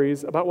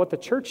categories about what the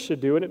church should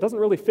do, and it doesn't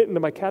really fit into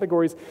my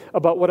categories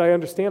about what I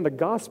understand the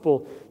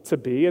gospel to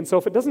be. And so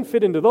if it doesn't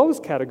fit into those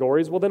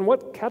categories, well, then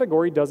what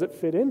category does it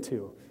fit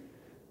into?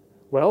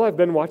 Well, I've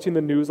been watching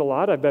the news a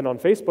lot. I've been on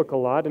Facebook a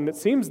lot, and it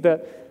seems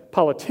that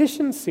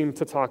politicians seem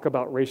to talk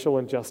about racial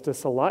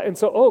injustice a lot. And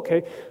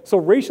so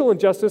racial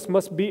injustice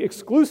must be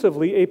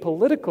exclusively a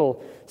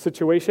political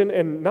situation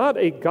and not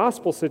a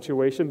gospel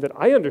situation that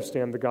I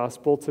understand the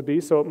gospel to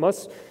be. So it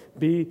must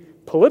be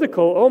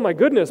political. Oh my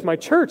goodness, my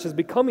church is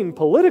becoming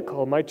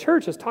political. My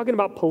church is talking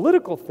about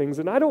political things,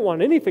 and I don't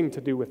want anything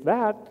to do with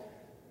that.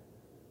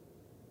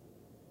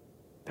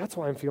 That's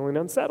why I'm feeling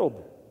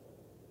unsettled.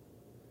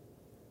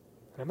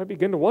 I might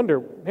begin to wonder,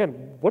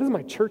 what is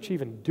my church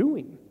even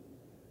doing?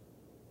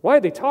 Why are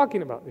they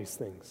talking about these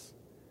things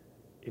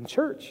in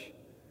church?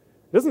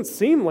 It doesn't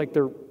seem like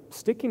they're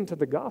sticking to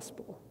the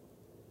gospel.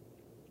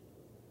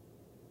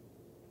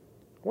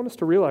 I want us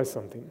to realize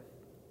something.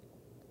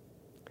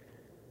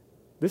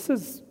 This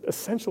is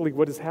essentially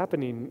what is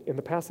happening in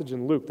the passage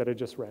in Luke that I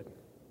just read.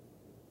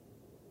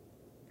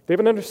 They have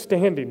an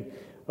understanding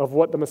of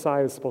what the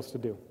Messiah is supposed to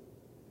do.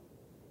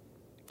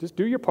 Just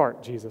do your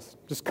part, Jesus.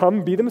 Just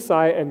come be the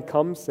Messiah and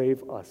come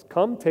save us.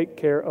 Come take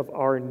care of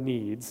our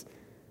needs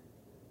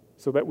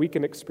so that we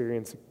can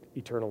experience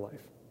eternal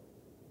life.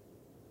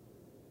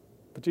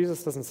 But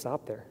Jesus doesn't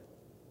stop there.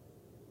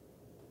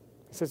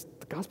 He says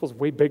the gospel's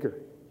way bigger.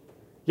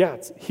 Yeah,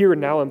 it's here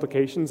and now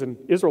implications, and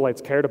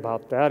Israelites cared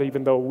about that,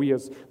 even though we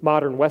as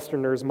modern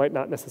Westerners might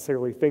not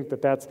necessarily think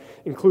that that's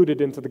included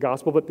into the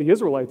gospel, but the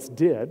Israelites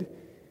did.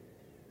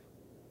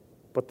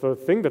 But the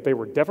thing that they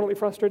were definitely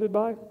frustrated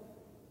by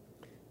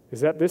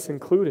is that this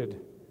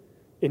included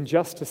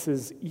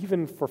injustices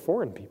even for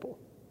foreign people.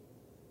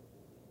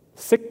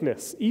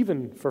 Sickness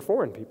even for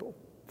foreign people,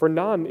 for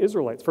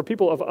non-Israelites, for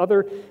people of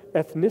other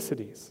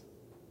ethnicities,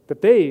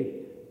 that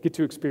they get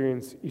to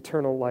experience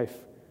eternal life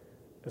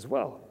as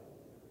well.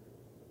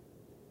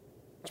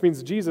 Which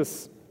means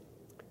Jesus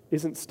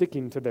isn't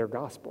sticking to their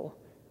gospel,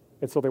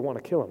 and so they want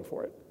to kill him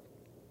for it.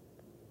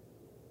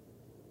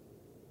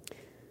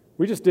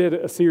 We just did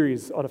a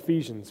series on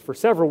Ephesians for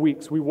several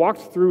weeks. We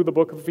walked through the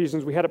book of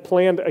Ephesians. We had it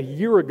planned a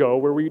year ago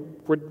where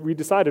we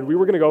decided we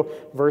were going to go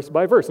verse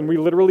by verse, and we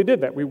literally did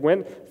that. We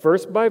went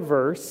verse by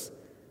verse.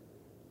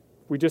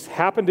 We just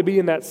happened to be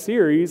in that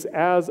series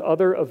as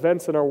other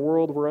events in our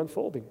world were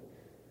unfolding.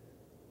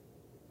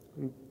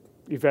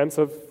 Events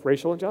of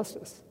racial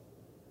injustice.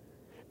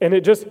 And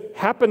it just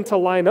happened to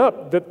line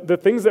up that the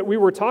things that we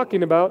were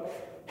talking about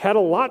had a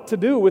lot to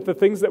do with the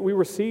things that we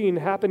were seeing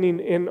happening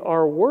in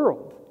our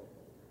world.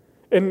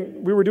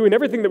 And we were doing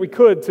everything that we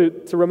could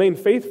to remain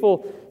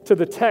faithful to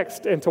the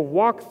text and to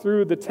walk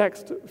through the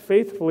text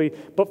faithfully.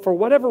 But for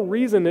whatever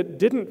reason, it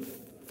didn't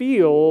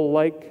feel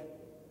like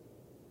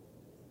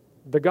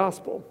the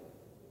gospel.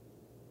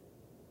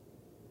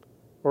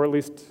 Or at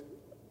least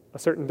a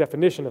certain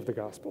definition of the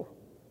gospel.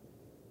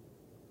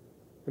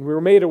 And we were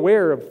made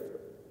aware of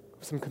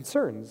some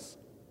concerns.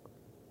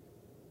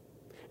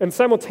 And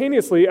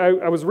simultaneously,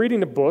 I was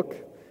reading a book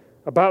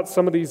about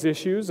some of these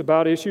issues,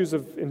 about issues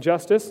of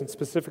injustice, and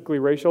specifically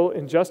racial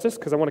injustice,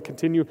 because I want to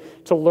continue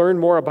to learn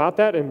more about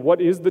that and what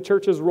is the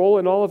church's role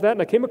in all of that.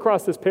 And I came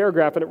across this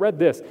paragraph, and it read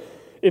this: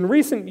 in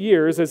recent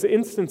years, as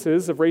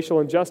instances of racial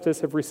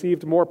injustice have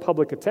received more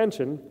public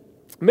attention,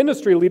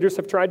 ministry leaders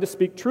have tried to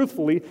speak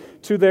truthfully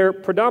to their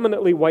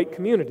predominantly white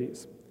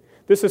communities.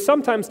 This has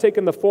sometimes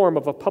taken the form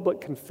of a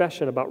public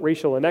confession about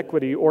racial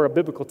inequity or a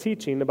biblical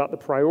teaching about the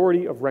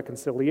priority of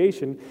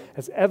reconciliation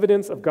as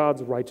evidence of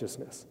God's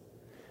righteousness.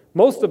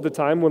 Most of the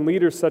time, when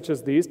leaders such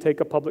as these take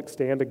a public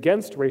stand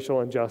against racial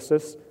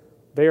injustice,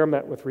 they are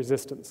met with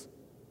resistance.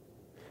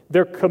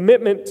 Their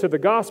commitment to the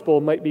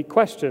gospel might be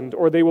questioned,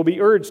 or they will be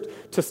urged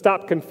to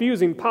stop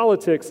confusing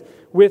politics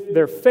with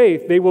their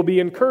faith. They will be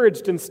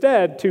encouraged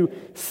instead to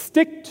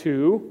stick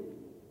to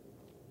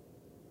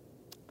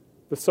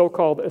the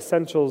so-called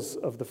essentials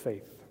of the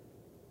faith.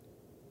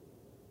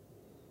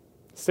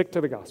 Stick to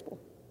the gospel.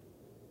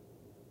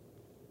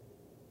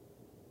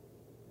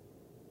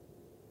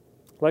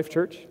 Life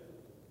Church,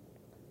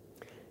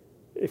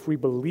 if we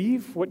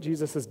believe what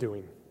Jesus is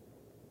doing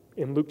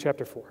in Luke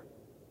chapter 4,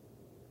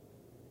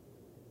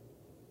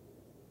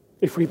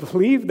 if we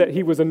believe that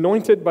he was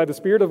anointed by the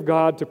Spirit of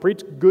God to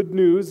preach good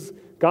news,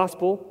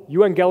 gospel,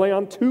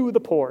 euangelion, to the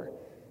poor,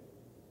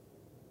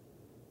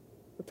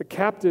 that the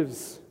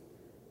captives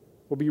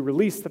will be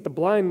released, that the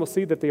blind will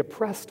see, that the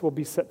oppressed will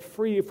be set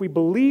free, if we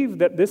believe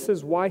that this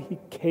is why he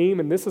came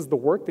and this is the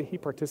work that he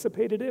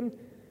participated in,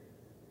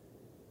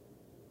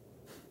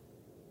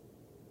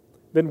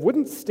 then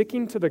wouldn't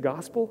sticking to the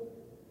gospel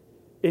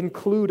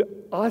include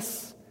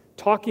us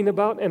talking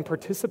about and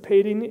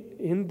participating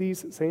in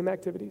these same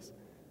activities?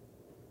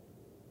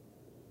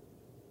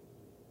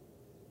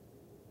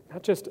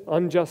 Not just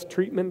unjust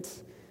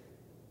treatment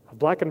of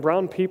black and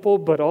brown people,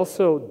 but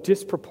also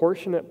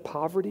disproportionate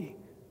poverty.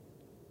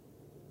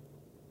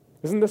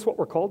 Isn't this what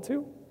we're called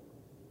to?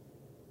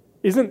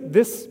 Isn't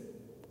this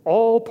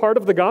all part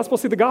of the gospel?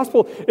 See, the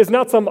gospel is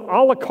not some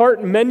a la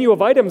carte menu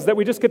of items that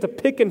we just get to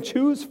pick and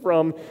choose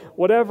from,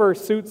 whatever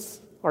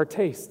suits our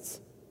tastes.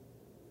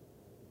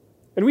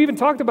 And we even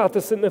talked about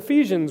this in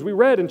Ephesians. We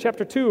read in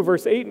chapter 2,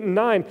 verse 8 and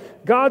 9,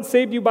 God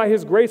saved you by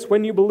his grace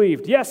when you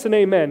believed. Yes and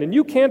amen. And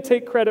you can't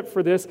take credit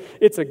for this.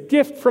 It's a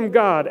gift from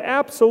God.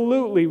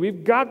 Absolutely.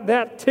 We've got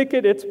that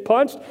ticket. It's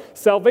punched.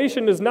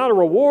 Salvation is not a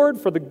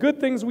reward for the good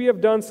things we have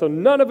done, so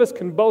none of us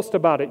can boast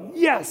about it.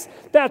 Yes,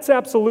 that's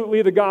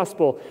absolutely the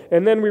gospel.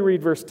 And then we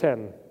read verse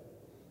 10.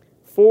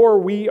 For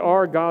we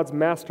are God's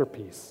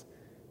masterpiece.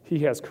 He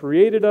has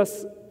created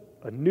us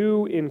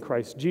anew in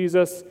Christ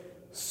Jesus,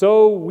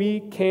 so we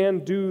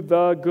can do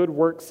the good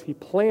works he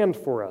planned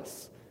for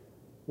us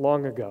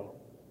long ago.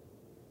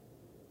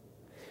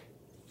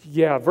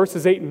 Yeah,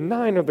 verses 8 and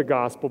 9 are the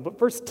gospel, but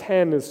verse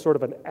 10 is sort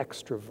of an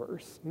extra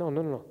verse.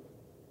 No.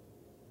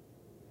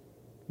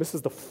 This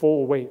is the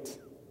full weight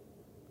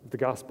of the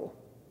gospel.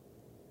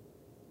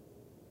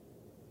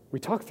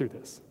 We talked through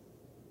this.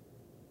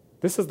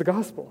 This is the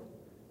gospel.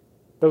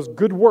 Those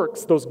good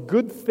works, those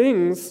good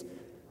things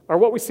are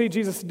what we see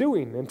Jesus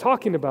doing and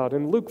talking about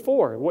in Luke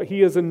 4, what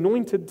he is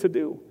anointed to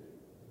do.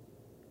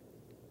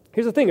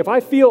 Here's the thing, if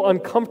I feel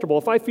uncomfortable,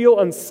 if I feel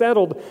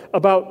unsettled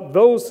about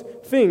those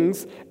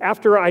things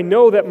after I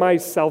know that my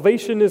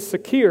salvation is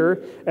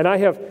secure and I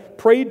have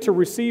prayed to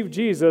receive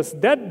Jesus,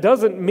 that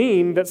doesn't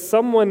mean that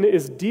someone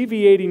is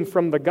deviating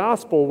from the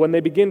gospel when they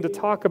begin to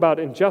talk about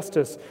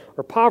injustice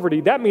or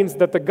poverty. That means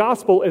that the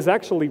gospel is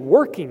actually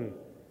working.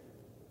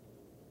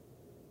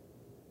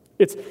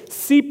 It's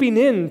seeping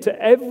into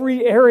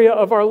every area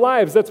of our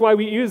lives. That's why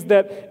we use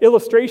that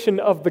illustration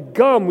of the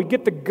gum. We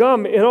get the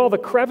gum in all the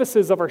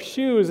crevices of our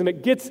shoes, and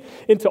it gets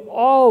into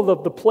all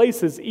of the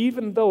places,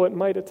 even though it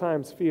might at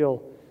times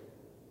feel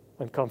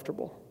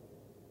uncomfortable.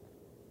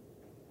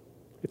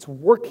 It's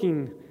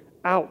working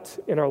out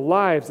in our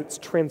lives. It's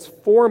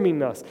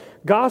transforming us.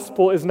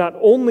 Gospel is not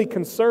only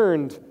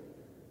concerned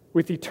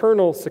with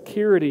eternal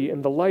security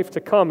in the life to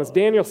come. As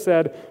Daniel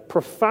said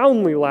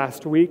profoundly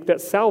last week,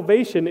 that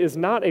salvation is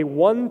not a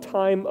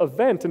one-time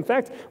event. In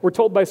fact, we're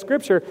told by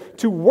Scripture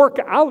to work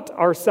out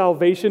our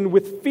salvation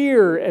with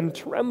fear and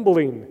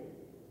trembling,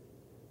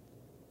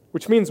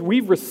 which means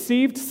we've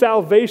received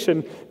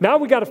salvation. Now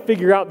we got to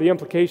figure out the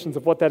implications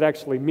of what that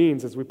actually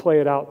means as we play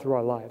it out through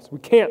our lives. We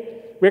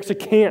actually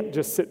can't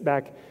just sit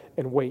back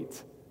and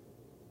wait.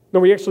 No,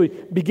 we actually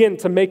begin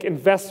to make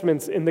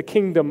investments in the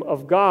kingdom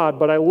of God.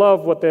 But I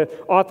love what the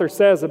author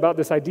says about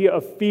this idea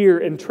of fear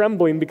and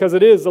trembling, because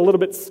it is a little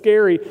bit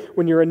scary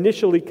when you're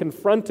initially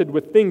confronted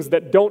with things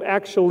that don't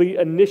actually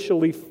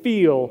initially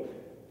feel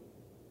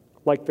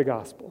like the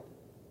gospel.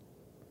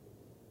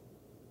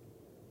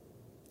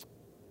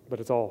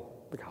 But it's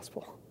all the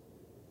gospel.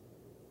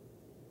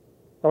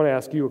 I want to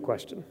ask you a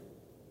question.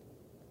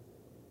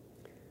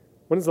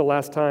 When is the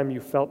last time you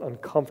felt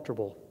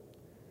uncomfortable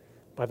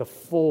by the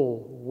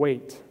full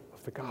weight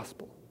of the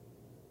gospel?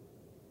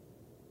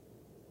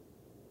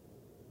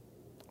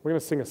 We're going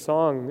to sing a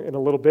song in a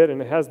little bit,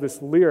 and it has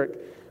this lyric,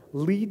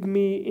 "Lead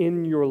me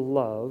in your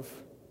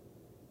love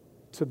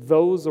to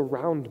those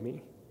around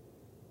me."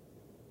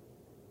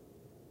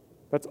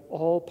 That's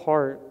all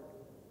part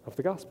of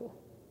the gospel.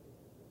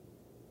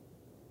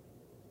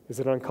 Is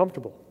it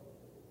uncomfortable?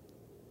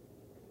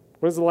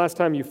 When was the last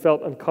time you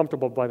felt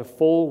uncomfortable by the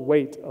full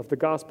weight of the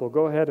gospel?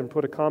 Go ahead and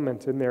put a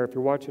comment in there if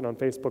you're watching on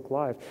Facebook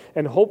Live.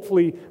 And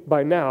hopefully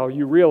by now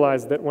you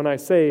realize that when I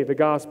say the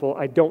gospel,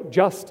 I don't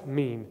just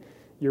mean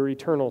your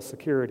eternal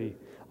security.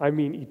 I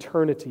mean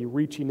eternity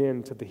reaching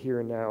into the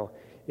here and now,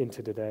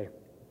 into today.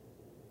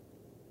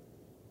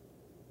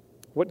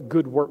 What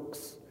good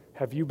works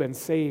have you been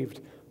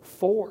saved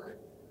for?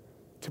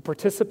 To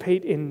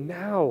participate in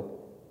now.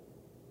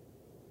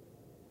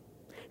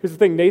 Here's the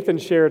thing, Nathan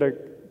shared a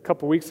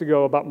couple weeks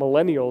ago about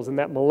millennials, and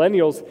that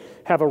millennials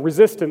have a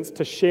resistance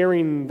to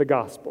sharing the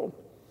gospel.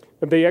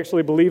 And they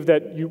actually believe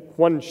that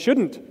one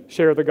shouldn't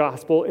share the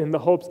gospel in the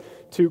hopes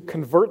to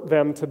convert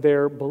them to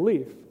their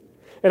belief.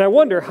 And I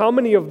wonder how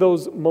many of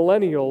those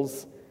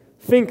millennials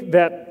think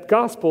that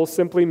gospel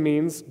simply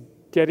means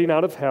getting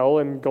out of hell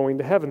and going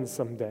to heaven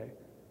someday.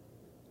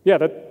 Yeah,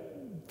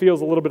 that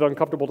feels a little bit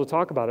uncomfortable to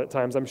talk about at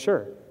times, I'm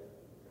sure.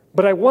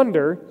 But I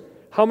wonder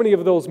how many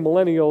of those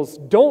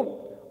millennials don't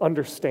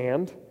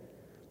understand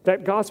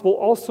that gospel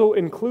also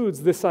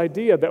includes this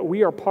idea that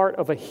we are part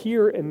of a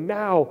here and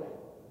now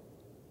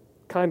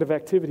kind of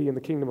activity in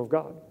the kingdom of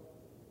God.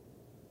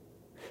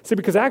 See,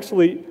 because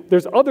actually,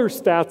 there's other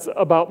stats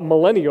about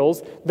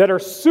millennials that are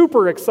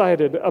super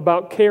excited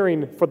about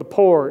caring for the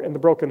poor and the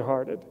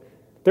brokenhearted.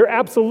 They're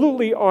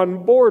absolutely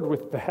on board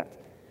with that.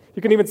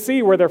 You can even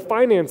see where their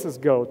finances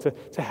go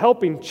to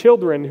helping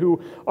children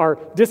who are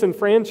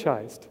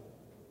disenfranchised.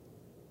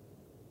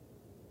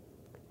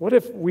 What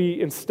if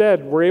we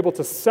instead were able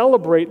to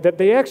celebrate that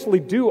they actually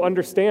do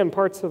understand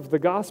parts of the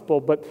gospel,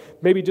 but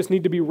maybe just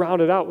need to be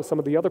rounded out with some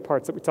of the other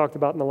parts that we talked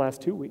about in the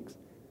last 2 weeks?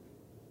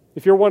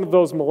 If you're one of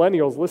those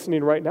millennials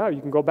listening right now, you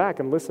can go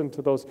back and listen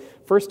to those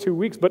first 2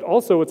 weeks, but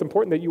also it's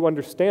important that you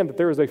understand that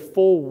there is a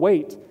full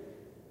weight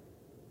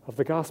of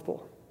the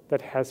gospel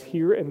that has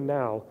here and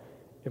now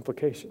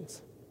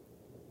implications.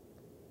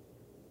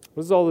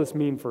 What does all this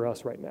mean for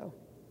us right now?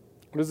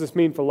 What does this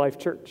mean for Life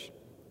Church?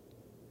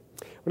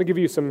 I'm going to give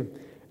you some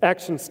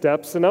action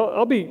steps, and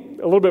I'll be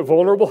a little bit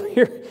vulnerable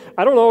here.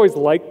 I don't always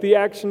like the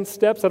action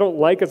steps. I don't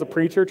like, as a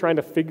preacher, trying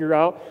to figure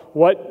out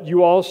what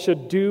you all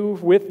should do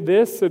with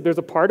this. There's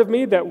a part of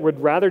me that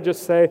would rather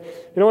just say,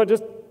 you know what,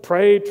 just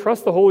pray,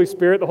 trust the Holy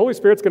Spirit. The Holy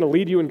Spirit's going to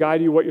lead you and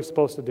guide you what you're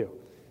supposed to do.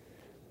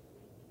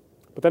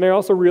 But then I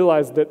also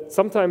realize that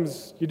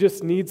sometimes you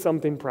just need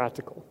something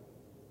practical,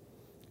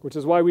 which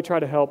is why we try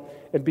to help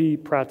and be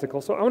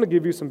practical. So I want to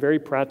give you some very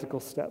practical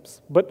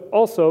steps. But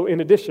also, in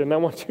addition, I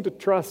want you to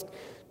trust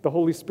the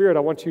Holy Spirit.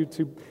 I want you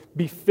to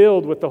be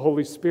filled with the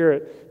Holy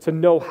Spirit to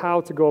know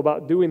how to go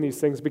about doing these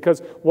things,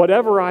 because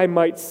whatever I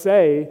might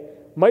say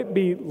might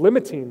be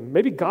limiting.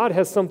 Maybe God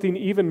has something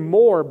even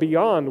more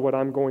beyond what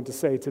I'm going to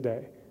say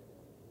today.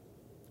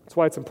 That's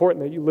why it's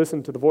important that you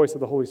listen to the voice of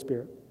the Holy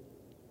Spirit.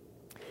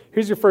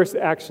 Here's your first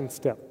action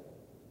step.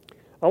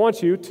 I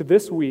want you to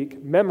this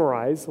week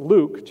memorize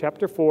Luke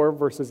chapter 4,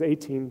 verses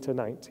 18 to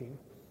 19.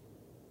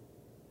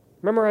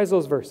 Memorize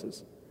those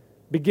verses.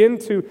 Begin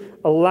to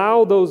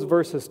allow those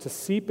verses to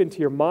seep into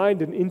your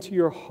mind and into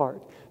your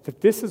heart,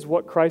 that this is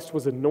what Christ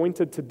was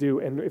anointed to do.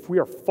 And if we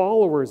are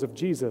followers of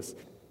Jesus,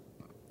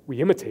 we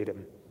imitate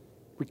him.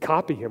 We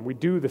copy him. We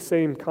do the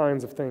same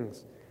kinds of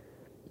things.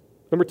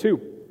 Number 2,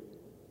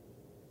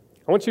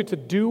 I want you to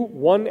do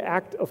one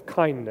act of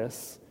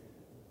kindness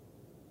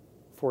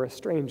for a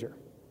stranger.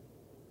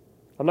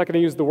 I'm not going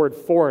to use the word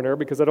foreigner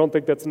because I don't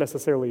think that's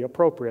necessarily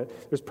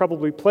appropriate. There's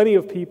probably plenty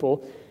of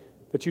people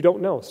that you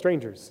don't know,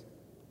 strangers.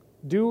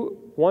 Do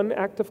one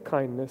act of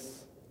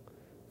kindness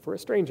for a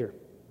stranger.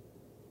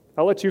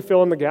 I'll let you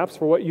fill in the gaps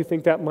for what you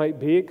think that might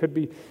be. It could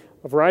be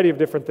a variety of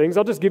different things.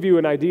 I'll just give you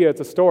an idea.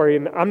 It's a story,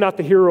 and I'm not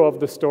the hero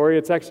of the story.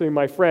 It's actually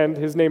my friend.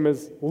 His name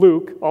is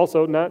Luke,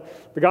 also not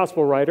the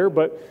gospel writer,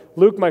 but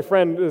Luke, my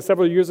friend,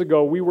 several years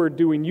ago, we were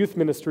doing youth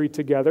ministry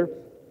together.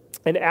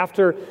 And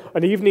after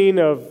an evening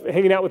of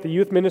hanging out with the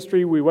youth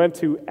ministry, we went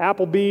to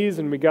Applebee's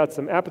and we got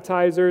some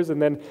appetizers.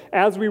 And then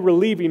as we were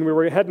leaving, we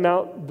were heading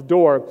out the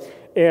door.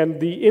 And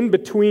the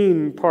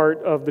in-between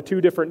part of the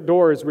two different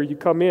doors where you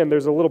come in,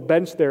 there's a little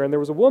bench there. And there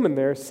was a woman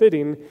there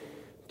sitting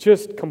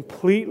just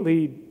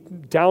completely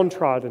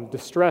downtrodden,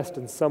 distressed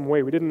in some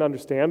way. We didn't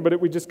understand, but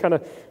we just kind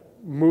of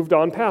moved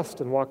on past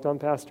and walked on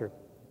past her.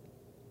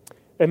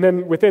 And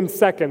then within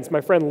seconds,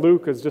 my friend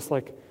Luke was just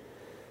like,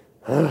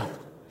 I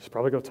should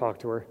probably go talk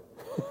to her.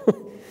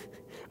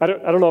 I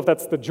don't know if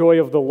that's the joy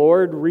of the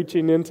Lord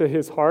reaching into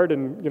his heart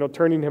and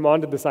turning him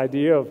on to this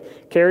idea of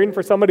caring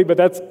for somebody, but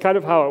that's kind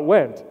of how it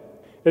went.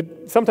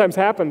 It sometimes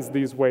happens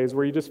these ways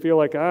where you just feel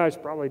like, I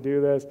should probably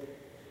do this.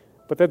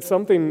 But then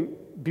something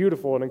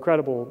beautiful and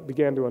incredible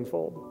began to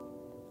unfold.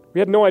 We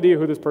had no idea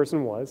who this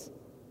person was.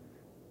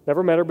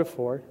 Never met her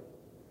before.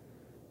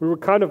 We were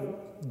kind of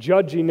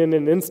judging in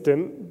an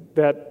instant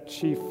that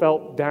she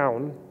felt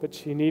down, that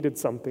she needed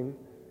something.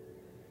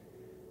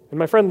 And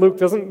my friend Luke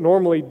doesn't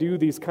normally do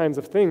these kinds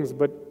of things,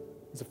 but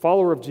he's a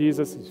follower of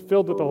Jesus. He's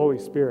filled with the Holy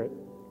Spirit.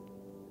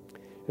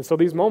 And so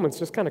these moments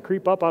just kind of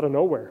creep up out of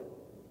nowhere.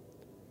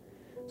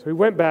 So he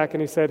went back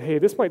and he said, hey,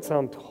 this might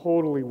sound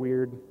totally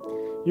weird.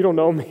 You don't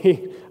know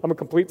me. I'm a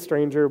complete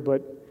stranger,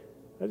 but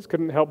I just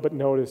couldn't help but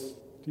notice,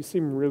 you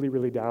seem really,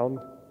 really down.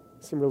 You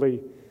seem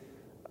really,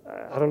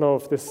 I don't know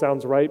if this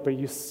sounds right, but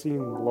you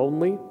seem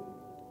lonely.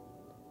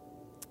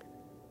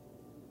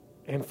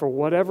 And for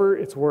whatever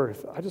it's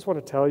worth, I just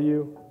want to tell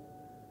you,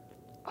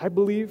 I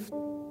believe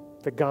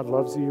that God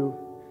loves you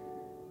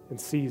and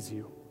sees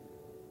you.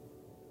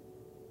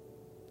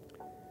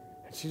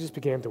 And she just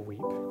began to weep.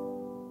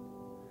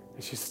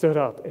 And she stood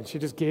up and she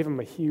just gave him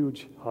a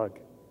huge hug.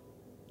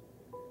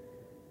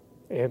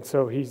 And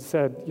so he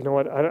said, you know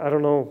what, I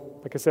don't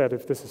know, like I said,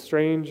 if this is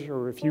strange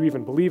or if you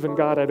even believe in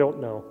God, I don't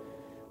know.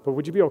 But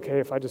would you be okay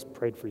if I just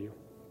prayed for you?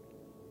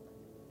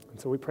 And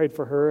so we prayed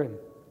for her and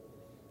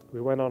we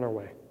went on our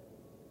way.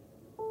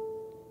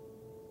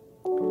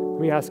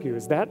 Let me ask you,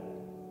 is that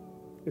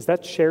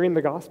sharing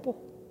the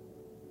gospel?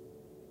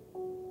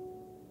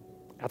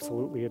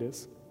 Absolutely it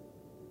is.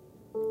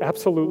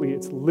 Absolutely,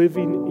 it's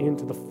living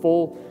into the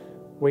full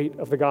weight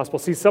of the gospel.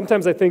 See,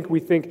 sometimes I think we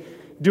think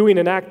doing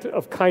an act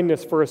of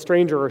kindness for a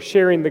stranger or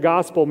sharing the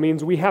gospel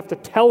means we have to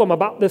tell them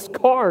about this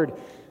card,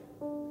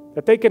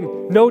 that they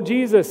can know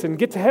Jesus and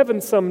get to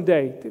heaven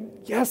someday.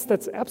 Yes,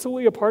 that's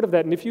absolutely a part of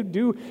that. And if you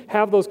do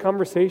have those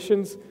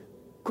conversations,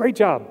 great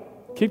job.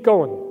 Keep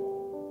going.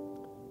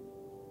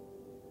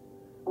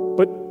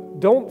 But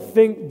don't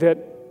think that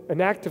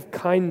an act of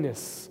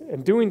kindness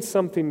and doing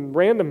something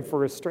random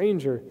for a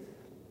stranger,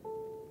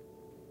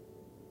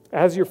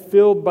 as you're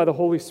filled by the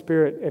Holy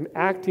Spirit and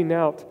acting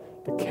out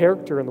the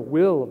character and the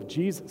will of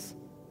Jesus,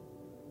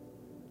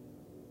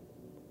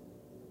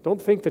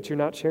 don't think that you're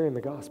not sharing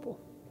the gospel.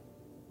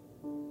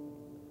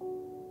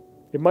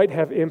 It might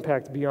have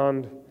impact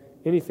beyond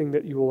anything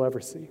that you will ever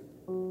see.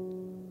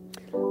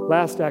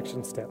 Last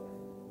action step.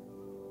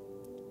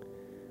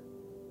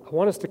 I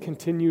want us to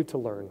continue to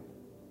learn.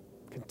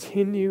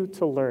 Continue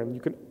to learn. You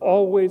can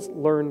always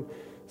learn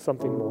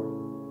something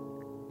more.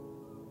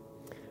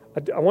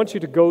 I want you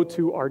to go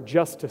to our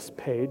justice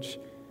page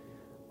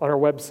on our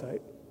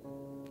website.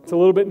 It's a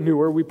little bit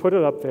newer. We put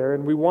it up there,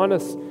 and we want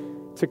us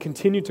to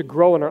continue to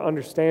grow in our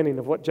understanding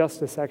of what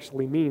justice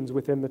actually means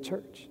within the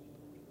church.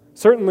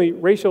 Certainly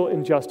racial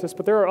injustice,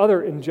 but there are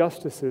other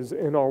injustices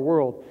in our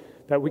world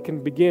that we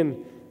can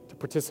begin to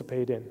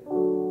participate in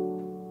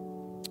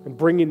and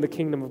bringing the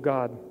kingdom of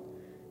God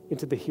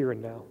into the here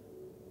and now.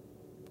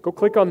 Go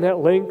click on that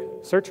link,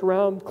 search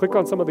around, click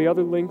on some of the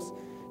other links.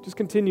 Just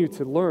continue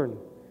to learn,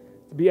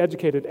 to be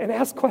educated, and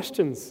ask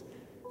questions.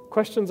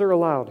 Questions are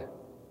allowed.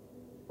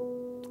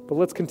 But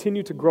let's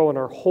continue to grow in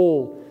our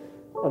whole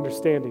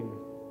understanding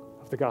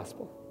of the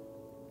gospel.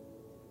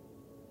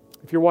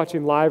 If you're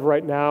watching live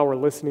right now or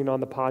listening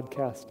on the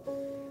podcast,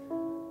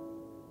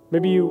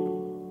 maybe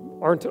you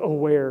aren't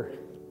aware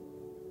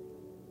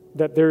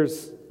that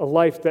there's a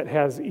life that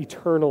has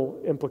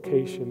eternal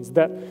implications,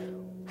 that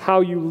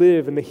how you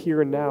live in the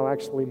here and now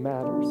actually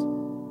matters.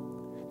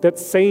 that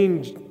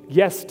saying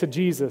yes to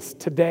Jesus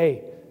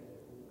today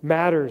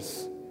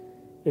matters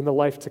in the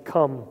life to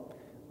come,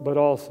 but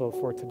also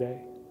for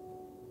today.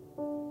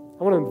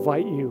 I want to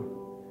invite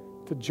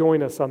you to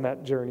join us on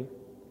that journey.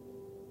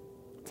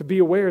 To be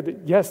aware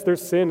that, yes,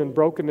 there's sin and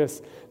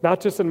brokenness,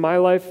 not just in my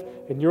life,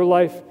 in your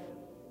life,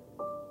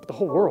 but the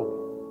whole world.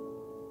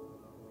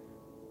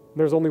 And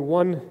there's only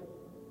one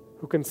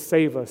who can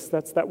save us.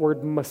 That's that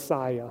word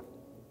Messiah.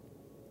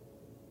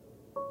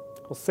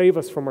 He'll save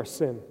us from our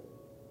sin.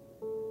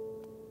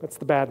 That's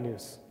the bad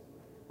news.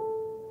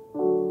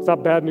 It's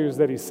not bad news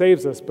that he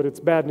saves us, but it's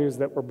bad news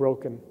that we're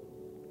broken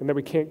and that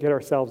we can't get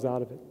ourselves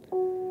out of it.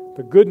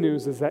 The good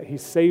news is that he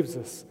saves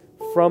us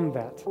from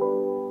that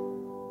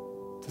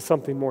to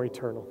something more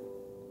eternal.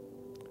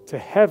 To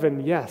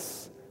heaven,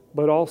 yes,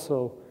 but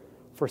also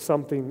for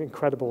something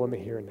incredible in the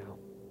here and now.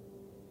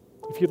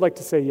 If you'd like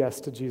to say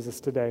yes to Jesus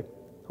today,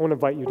 I want to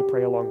invite you to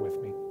pray along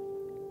with me.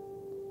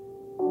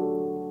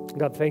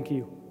 God, thank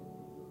you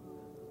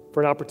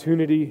for an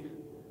opportunity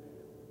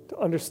to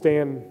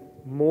understand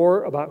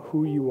more about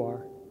who you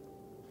are.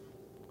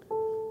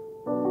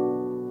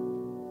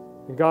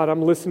 And God,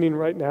 I'm listening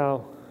right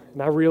now,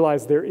 and I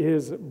realize there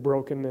is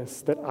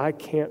brokenness that I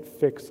can't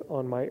fix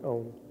on my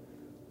own.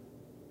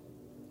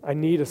 I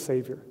need a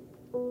Savior.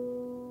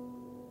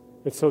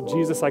 And so,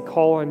 Jesus, I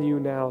call on you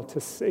now to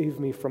save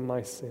me from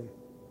my sin,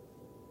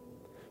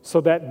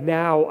 so that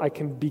now I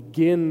can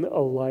begin a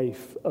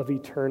life of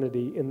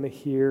eternity in the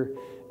here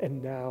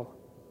and now.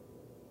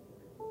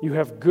 You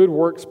have good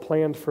works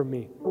planned for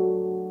me.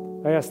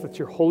 I ask that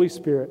your Holy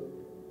Spirit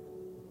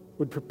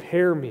would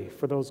prepare me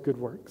for those good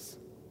works,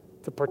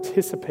 to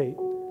participate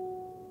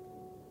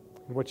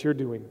in what you're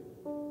doing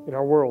in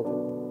our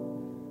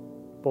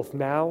world, both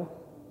now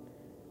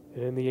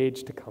and in the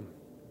age to come.